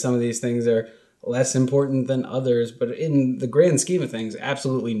understand that some of these things are less important than others, but in the grand scheme of things,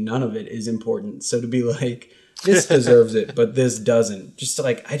 absolutely none of it is important. So to be like, this deserves it, but this doesn't. Just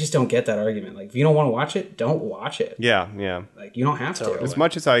like, I just don't get that argument. Like, if you don't want to watch it, don't watch it. Yeah. Like, you don't have to. As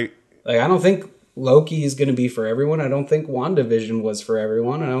much as I don't think Loki is going to be for everyone. I don't think WandaVision was for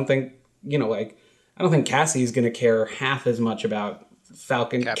everyone. I don't think, I don't think Cassie is going to care half as much about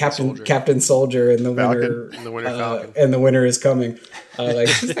Captain Soldier and the Winter Falcon. And the Winter is Coming. Like,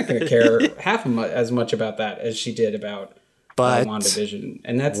 she's not going to care half as much about that as she did about WandaVision.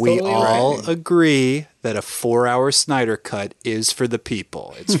 And that's we totally all right. agree that a 4-hour Snyder cut is for the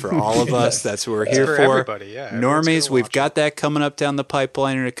people. It's for all of us. That's what we're here for. Everybody, yeah. Normies, we've got that coming up down the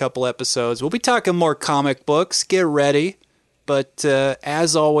pipeline in a couple episodes. We'll be talking more comic books. Get ready. But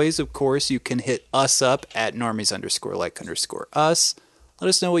as always, of course, you can hit us up at normies_like_us. Let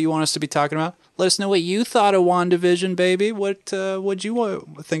us know what you want us to be talking about. Let us know what you thought of WandaVision, baby. What'd you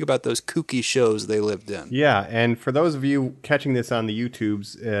think about those kooky shows they lived in? Yeah, and for those of you catching this on the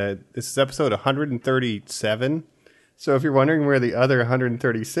YouTubes, this is episode 137. So if you're wondering where the other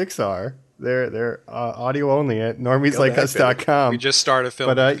 136 are, they're audio only at normieslikeus.com. We just started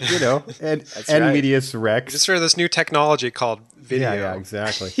filming. But, and right. Medias Rex. Just for this new technology called video. Yeah,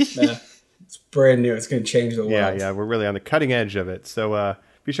 exactly. It's brand new. It's going to change the world. Yeah, we're really on the cutting edge of it. So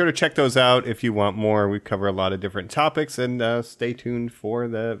be sure to check those out if you want more. We cover a lot of different topics, and stay tuned for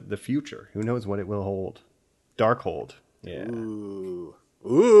the future. Who knows what it will hold? Darkhold. Yeah.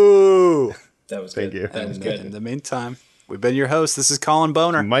 Ooh. That was Thank good. you. That was good. In the meantime, we've been your hosts. This is Colin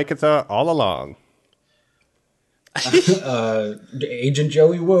Boner. Mike Itha all along. Agent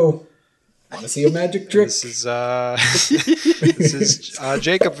Joey Woo. Want to see a magic trick? This is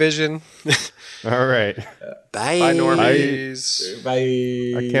Jacob Vision. All right. Bye. Bye, normies.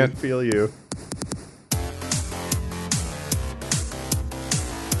 Bye. I can't feel you.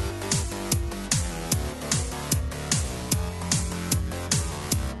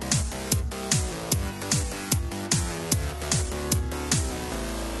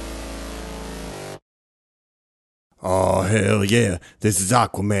 Oh, hell yeah. This is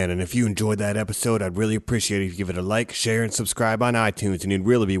Aquaman, and if you enjoyed that episode, I'd really appreciate it if you give it a like, share, and subscribe on iTunes, and you'd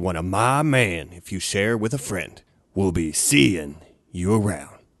really be one of my man if you share with a friend. We'll be seeing you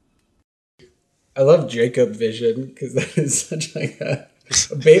around. I love Jacob Vision, because that is such like a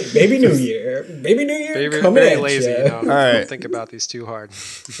Baby New Year. Baby New Year Very, coming very at lazy. ya. You know? All right. Don't think about these too hard.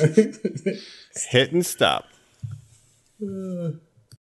 Hit and stop.